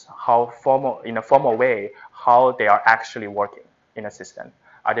knows how in a formal way, how they are actually working in a system.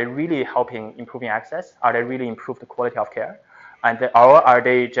 Are they really helping improving access? Are they really improve the quality of care? Or are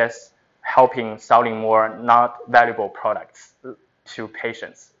they just helping selling more not valuable products to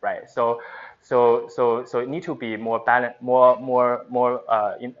patients, right? So it need to be more balanced,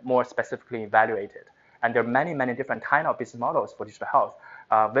 more specifically evaluated. And there are many, many different kind of business models for digital health.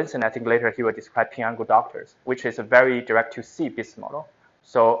 Vincent, I think later he will describe Ping An Good Doctors, which is a very direct-to-C business model.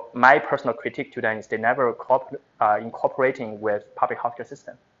 So my personal critique to them is they never incorporating with public healthcare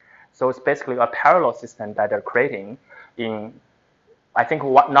system. So it's basically a parallel system that they're creating in. I think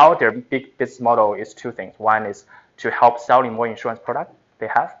now their big business model is 2 things. One is to help selling more insurance product they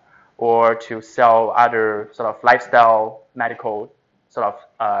have, or to sell other sort of lifestyle medical sort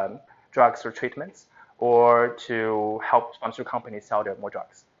of drugs or treatments, or to help pharmaceutical companies sell more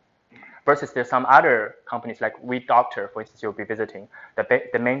drugs. Versus there's some other companies like We Doctor, for instance, you'll be visiting.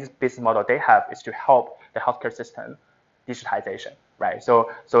 The main business model they have is to help the healthcare system digitization, right?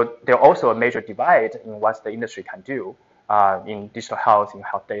 So there's also a major divide in what the industry can do in digital health, in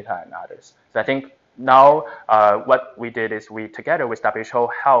health data, and others. So I think now what we did is we, together with WHO,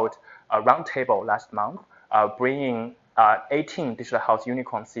 held a roundtable last month, bringing 18 digital health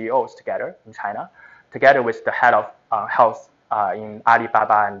unicorn CEOs together in China, together with the head of health in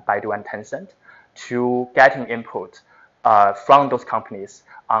Alibaba and Baidu and Tencent, to getting input from those companies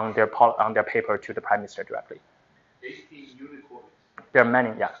on their paper to the Prime Minister directly. 18 unicorns. There are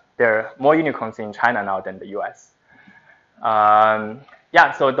many, yeah. There are more unicorns in China now than the US.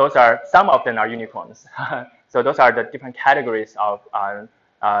 Yeah, so those are, some of them are unicorns. So those are the different categories of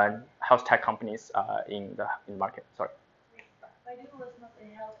health tech companies in the market. Sorry. Baidu was not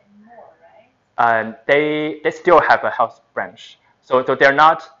in health anymore, right? They still have a health branch. So they're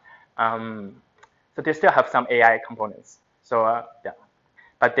not. So they still have some AI components. So yeah,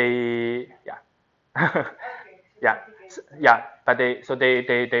 but they yeah. Yeah, yeah, but they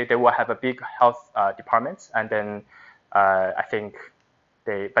will have a big health department, and then I think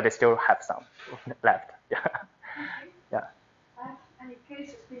but they still have some left. Yeah, yeah. Have any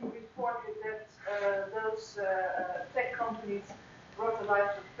cases been reported that those tech companies brought the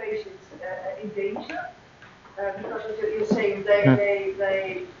lives of patients in danger? Because you're saying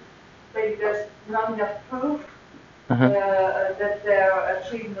they maybe there's not enough proof that their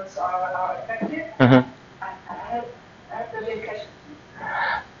treatments are effective. Have there been cases?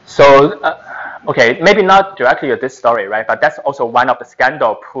 So, okay, maybe not directly this story, right? But that's also one of the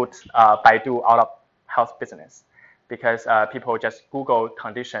scandal put Baidu out of health business, because people just Google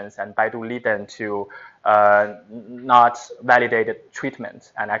conditions and Baidu lead them to not validated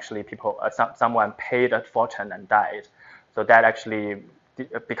treatment, and actually people, someone paid a fortune and died. So that actually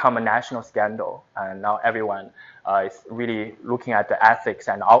become a national scandal, and now everyone is really looking at the ethics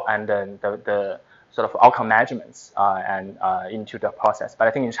and then the sort of outcome measurements and into the process. But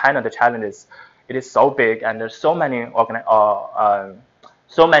I think in China the challenge is it is so big, and there's so many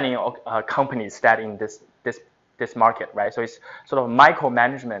companies that in this market, right? So it's sort of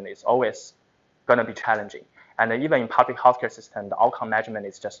micromanagement is always going to be challenging, and even in public healthcare system, the outcome measurement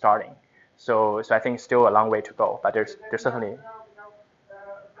is just starting. So I think still a long way to go, but there's certainly.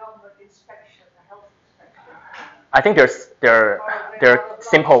 Government inspection, health inspection. I think there are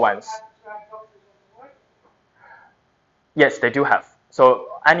simple ones. Yes, they do have. So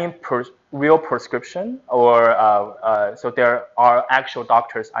any real prescription, or so there are actual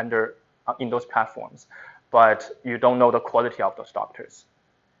doctors under in those platforms, but you don't know the quality of those doctors,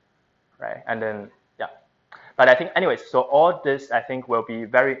 right? And then yeah, but I think anyways. So all this I think will be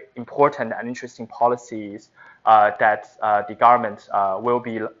very important and interesting policies that the government will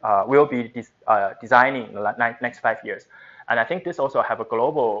be designing in the next 5 years. And I think this also have a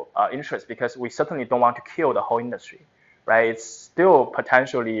global interest, because we certainly don't want to kill the whole industry. Right, it's still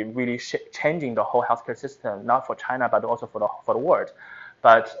potentially really changing the whole healthcare system, not for China, but also for the world.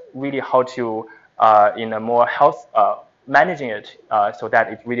 But really how to, in a more health, managing it so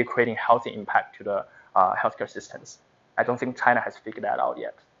that it's really creating healthy impact to the healthcare systems. I don't think China has figured that out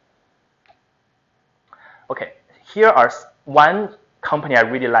yet. Okay, here are one company I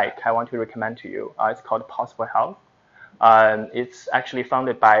really like. I want to recommend to you. It's called Possible Health. It's actually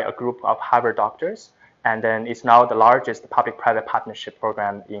founded by a group of Harvard doctors, and then it's now the largest public-private partnership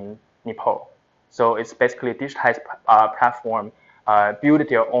program in Nepal. So it's basically a digitized platform, build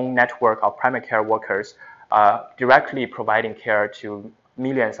their own network of primary care workers, directly providing care to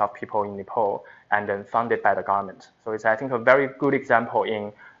millions of people in Nepal, and then funded by the government. So it's, I think, a very good example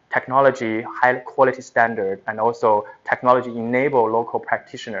in technology, high quality standard, and also technology enable local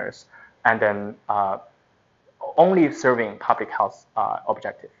practitioners, and then only serving public health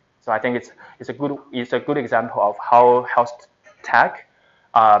objective. So I think it's a good example of how health tech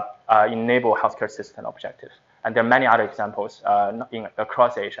enable healthcare system objective. And there are many other examples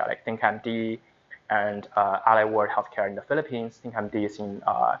across Asia, like ThinkMD and Allied World Healthcare in the Philippines. ThinkMD is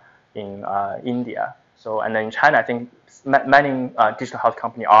in India. So, and then in China, I think many digital health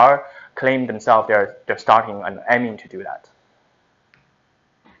companies are claiming themselves they're starting and aiming to do that.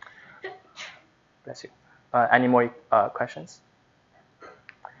 Bless you. Any more questions?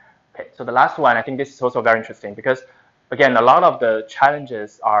 Okay, so the last one, I think this is also very interesting, because again, a lot of the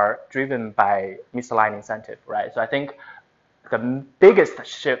challenges are driven by misaligned incentive, right? So I think the biggest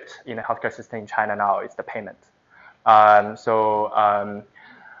shift in the healthcare system in China now is the payment.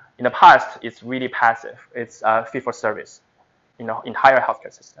 In the past, it's really passive. It's fee for service in the entire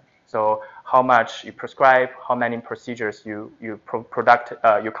healthcare system. So how much you prescribe, how many procedures you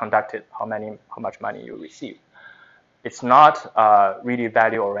conducted, how much money you receive. It's not really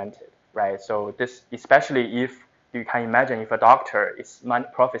value oriented, right? So this, especially if you can imagine if a doctor is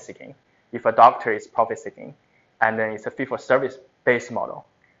profit seeking, if a doctor is profit seeking, and then it's a fee-for-service based model,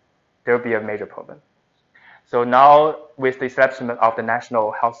 there will be a major problem. So now with the establishment of the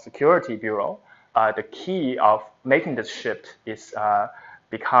National Health Security Bureau, the key of making this shift is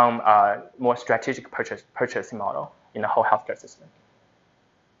become a more strategic purchasing model in the whole healthcare system.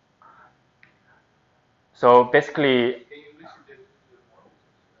 So basically,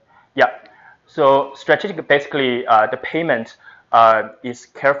 yeah. So strategic, basically, the payment is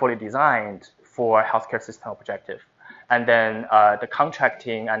carefully designed for healthcare system objective, and then the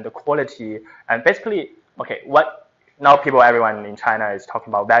contracting and the quality, and basically, okay, what now everyone in China is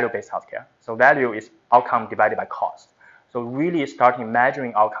talking about value-based healthcare. So value is outcome divided by cost. So really starting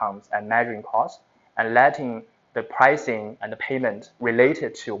measuring outcomes and measuring cost, and letting the pricing and the payment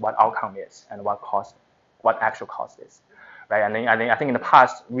related to what outcome is and what actual cost is. Right, and then I think in the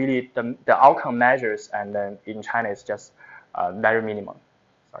past, really the outcome measures and then in China is just very minimum.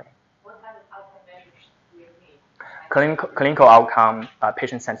 Sorry. What kind of outcome measures do you need? Clinical outcome,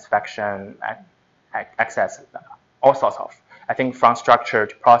 patient satisfaction, access, all sorts of. I think from structure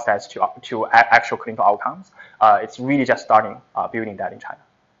to process to actual clinical outcomes, it's really just starting building that in China.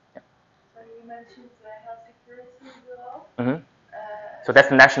 So you mentioned the health security bureau. Mm-hmm. So that's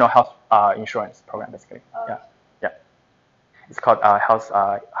the National Health Insurance Program, basically. Yeah. It's called Health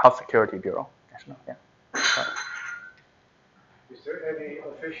Security Bureau. National. Yeah. Is there any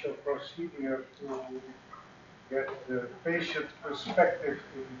official procedure to get the patient perspective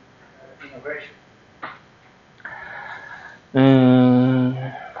in innovation?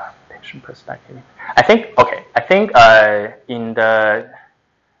 Patient perspective. I think in the,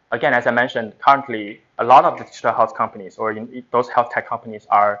 again, as I mentioned, currently a lot of the digital health companies or those health tech companies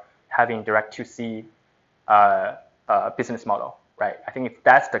are having direct to C business model, right? I think if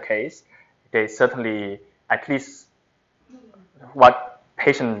that's the case, they certainly, at least what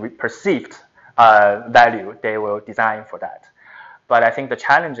patient perceived value, they will design for that. But I think the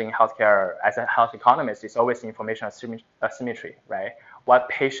challenge in healthcare as a health economist is always information asymmetry, right? What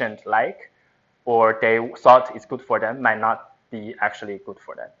patient like or they thought is good for them might not be actually good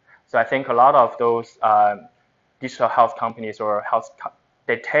for them. So I think a lot of those digital health companies or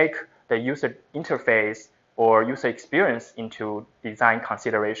they take the user interface or user experience into design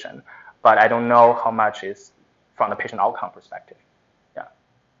consideration, but I don't know how much is from the patient outcome perspective. Yeah.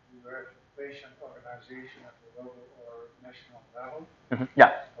 You have patient organization at the local or national level. Mm-hmm.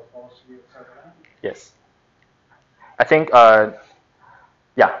 Yeah. Policy, etc. Yes. I think, but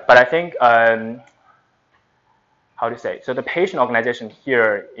I think, how to say? So the patient organization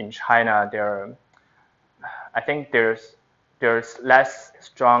here in China, I think there's less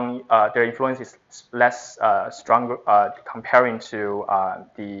strong, their influence is less strong comparing to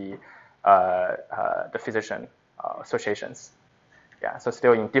the physician associations. Yeah, so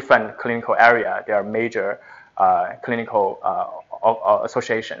still in different clinical area, there are major clinical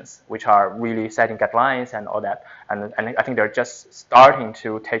associations which are really setting guidelines and all that. And I think they're just starting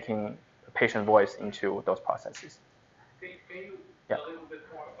to taking patient voice into those processes. Can you tell a little bit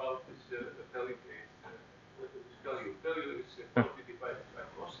more about this value base? Value is quality divided by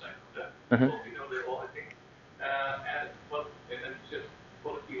cost. I know that. Mm-hmm. We know that all, I think. And just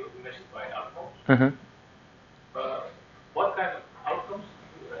quality measured by outcomes. Mm-hmm. What kind of outcomes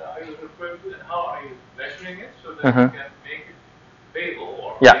are you referring to, and how are you measuring it so that Mm-hmm. you can make it payable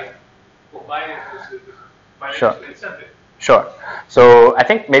or combine it with financial incentive? Sure. So I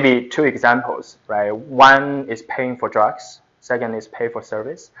think maybe two examples, right? One is paying for drugs. Second is pay for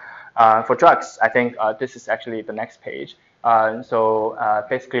service. For drugs, I think this is actually the next page. So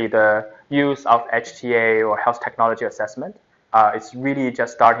basically the use of HTA or health technology assessment is really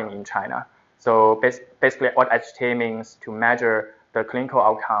just starting in China. So basically what HTA means to measure the clinical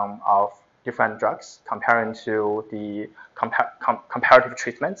outcome of different drugs comparing to the comparative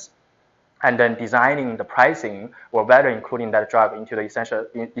treatments, and then designing the pricing or whether including that drug into the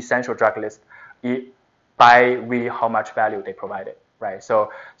essential drug list by really how much value they provided, right?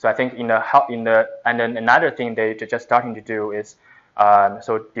 So I think and then another thing they're just starting to do is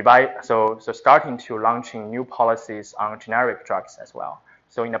starting to launching new policies on generic drugs as well.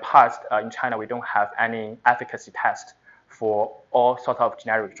 So in the past in China we don't have any efficacy test for all sorts of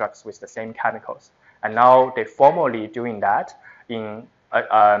generic drugs with the same chemicals, and now they're formally doing that in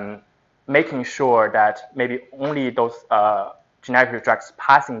making sure that maybe only those generic drugs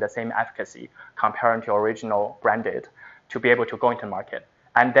passing the same efficacy compared to original branded to be able to go into market,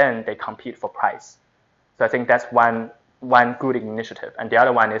 and then they compete for price. So I think that's one good initiative, and the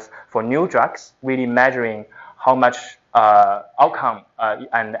other one is for new drugs, really measuring how much outcome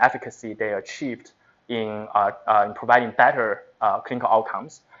and efficacy they achieved in providing better clinical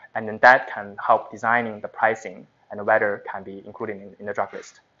outcomes, and then that can help designing the pricing and whether can be included in the drug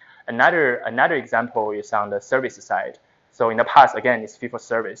list. Another example is on the service side. So in the past, again, it's fee for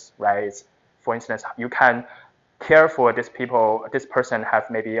service, right? It's, for instance, you can care for this person have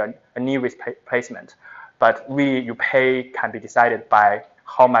maybe a knee replacement, but really you pay can be decided by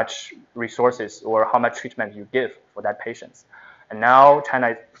how much resources or how much treatment you give for that patient. And now China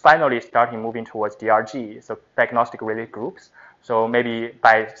is finally starting moving towards DRG, so diagnostic related groups. So maybe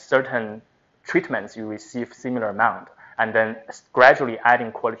by certain treatments you receive similar amount, and then gradually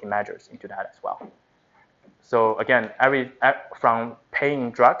adding quality measures into that as well. So again, from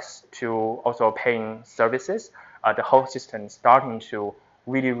paying drugs to also paying services, the whole system is starting to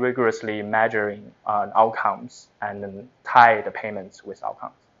really rigorously measuring outcomes and then tie the payments with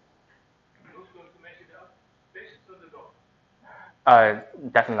outcomes. Who's going to measure the patients or the doctor?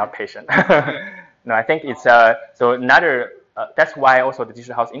 Definitely not patient. No, I think it's so another. That's why also the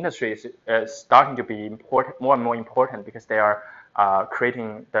digital health industry is starting to be more and more important, because they are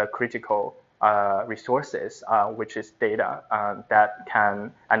creating the critical resources, which is data that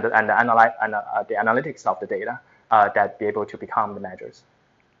can and the analytics of the data that be able to become the measures.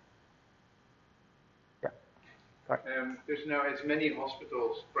 Yeah. Sorry. There's now as many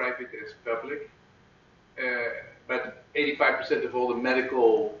hospitals, private as public, but 85% of all the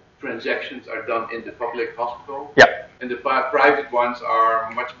medical transactions are done in the public hospital. Yeah. And the private ones are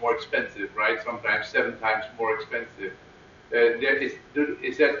much more expensive, right? Sometimes 7 times more expensive.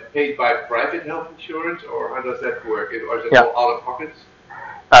 Is that paid by private health insurance, or how does that work? Or is it all out of pockets?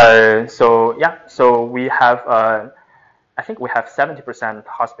 So we have, I think we have 70%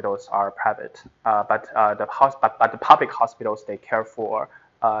 hospitals are private, but the public hospitals, they care for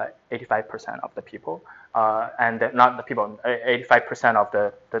 85% of the people, and not the people, 85% of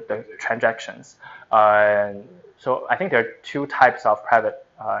the transactions. So I think there are 2 types of private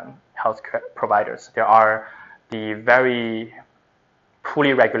health providers. There are the very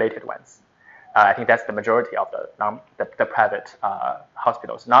poorly regulated ones. I think that's the majority of the private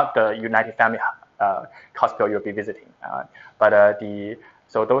hospitals, not the United Family hospital you'll be visiting.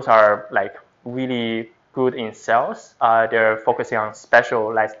 So those are like really good in sales. They're focusing on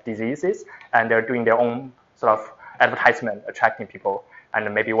specialized diseases, and they're doing their own sort of advertisement, attracting people,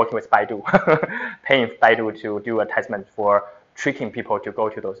 and maybe working with Baidu, paying Baidu to do advertisement for tricking people to go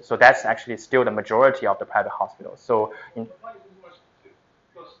to those. So that's actually still the majority of the private hospitals. So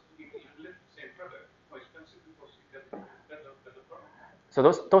so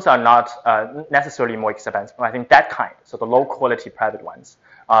those are not necessarily more expensive. I think that kind, so the low quality private ones.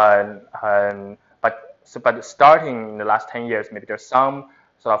 But starting in the last 10 years, maybe there's some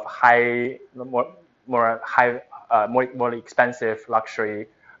sort of more expensive luxury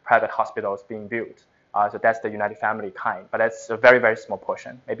private hospitals being built. So that's the United Family kind, but that's a very, very small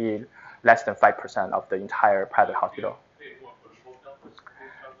portion, maybe less than 5% of the entire private hospital.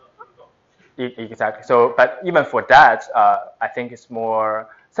 Exactly. So, but even for that, I think it's more,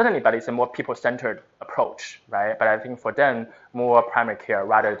 certainly, but it's a more people-centered approach, right? But I think for them, more primary care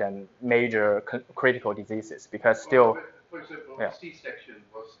rather than major critical diseases, because still. For example, a C-section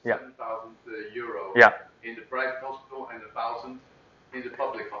was 7,000 euro in the private hospital and 1,000 in the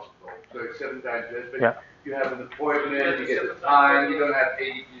public hospital. So it's 7 times less. But you have an appointment, you get the time. You don't have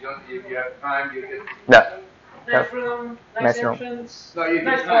 80. If you have time, you get. Nice room, nice entrance. No, you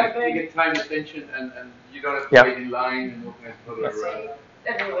get time, attention, and you don't have to wait in line and all kinds of other.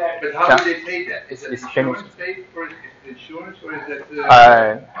 Everywhere. But how do they pay that? Is it insurance paid, or is it insurance, or is that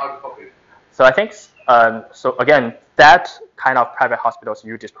out of pocket? So I think so. Again, that kind of private hospitals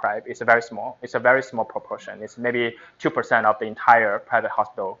you describe is a very small. It's a very small proportion. It's maybe 2% of the entire private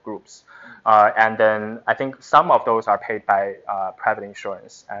hospital groups, and then I think some of those are paid by private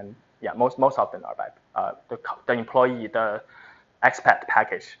insurance, and most of them are by the employee, the expat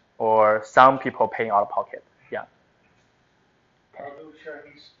package, or some people paying out of pocket. Yeah. How do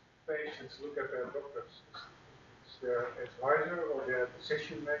Chinese patients look at their doctors? Is their advisor or their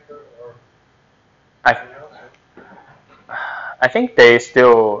decision maker or anything else? I think they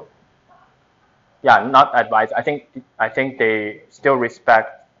still, not advise. I think they still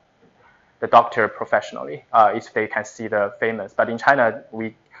respect the doctor professionally if they can see the famous. But in China,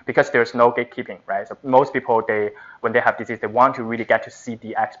 because there's no gatekeeping, right? So most people, when they have disease, they want to really get to see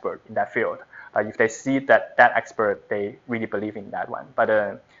the expert in that field. If they see that expert, they really believe in that one.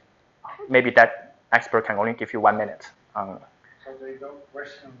 But maybe that expert can only give you 1 minute. So they don't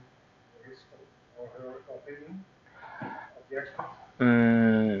question his or her opinion of the expert?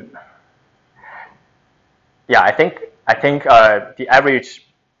 I think the average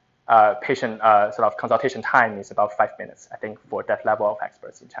patient sort of consultation time is about 5 minutes, I think, for that level of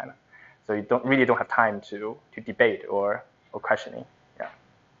experts in China. So you really don't have time to debate or questioning. Yeah.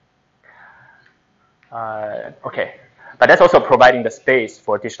 Okay, but that's also providing the space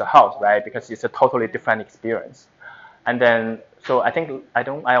for digital health, right? Because it's a totally different experience. And then, so I think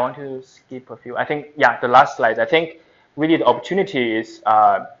I want to skip a few. I think, yeah, the last slide. I think really the opportunity is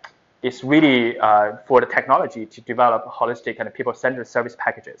really for the technology to develop holistic and people-centered service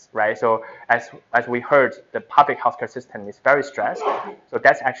packages, right? So as we heard, the public healthcare system is very stressed. So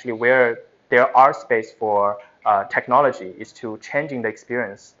that's actually where there are space for technology is to changing the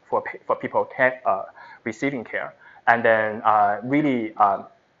experience for people receiving care. And then really,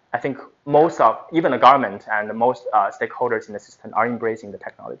 I think most of, even the government and most stakeholders in the system are embracing the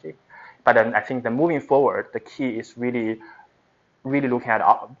technology. But then I think that moving forward, the key is really looking at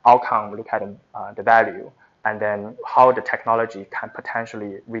outcome, look at the value, and then how the technology can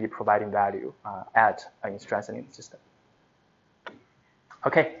potentially really providing value in strengthening the system.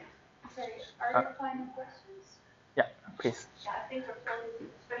 Okay. Sorry, are there final questions? Yeah, please. Yeah, I think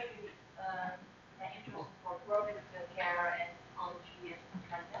especially my interest for chronic care and oncology and things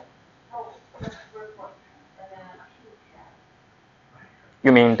like that. How does it work for acute care?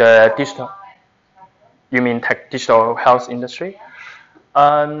 You mean the digital? You mean digital health industry?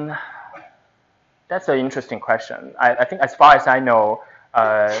 That's an interesting question. I think as far as I know,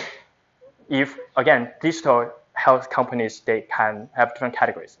 if, again, digital health companies, they can have different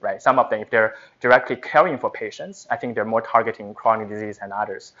categories, right? Some of them, if they're directly caring for patients, I think they're more targeting chronic disease and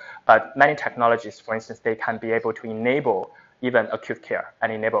others. But many technologies, for instance, they can be able to enable even acute care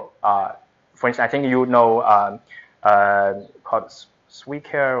and enable, for instance, I think you know called Sweet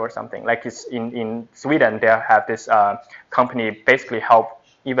Care or something. Like it's in Sweden, they have this company basically help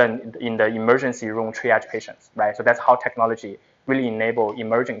even in the emergency room triage patients, right? So that's how technology really enable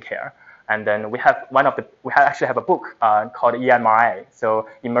emergent care. And then we actually have a book called EMRI, so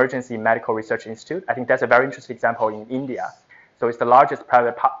Emergency Medical Research Institute. I think that's a very interesting example in India. So it's the largest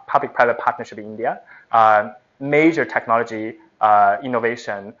public-private partnership in India. Major technology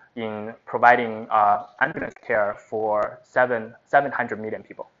innovation in providing ambulance care for 700 million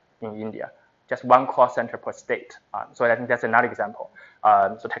people in India. Just one call center per state. So I think that's another example.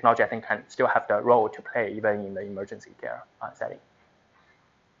 So technology, I think, can still have the role to play even in the emergency care setting.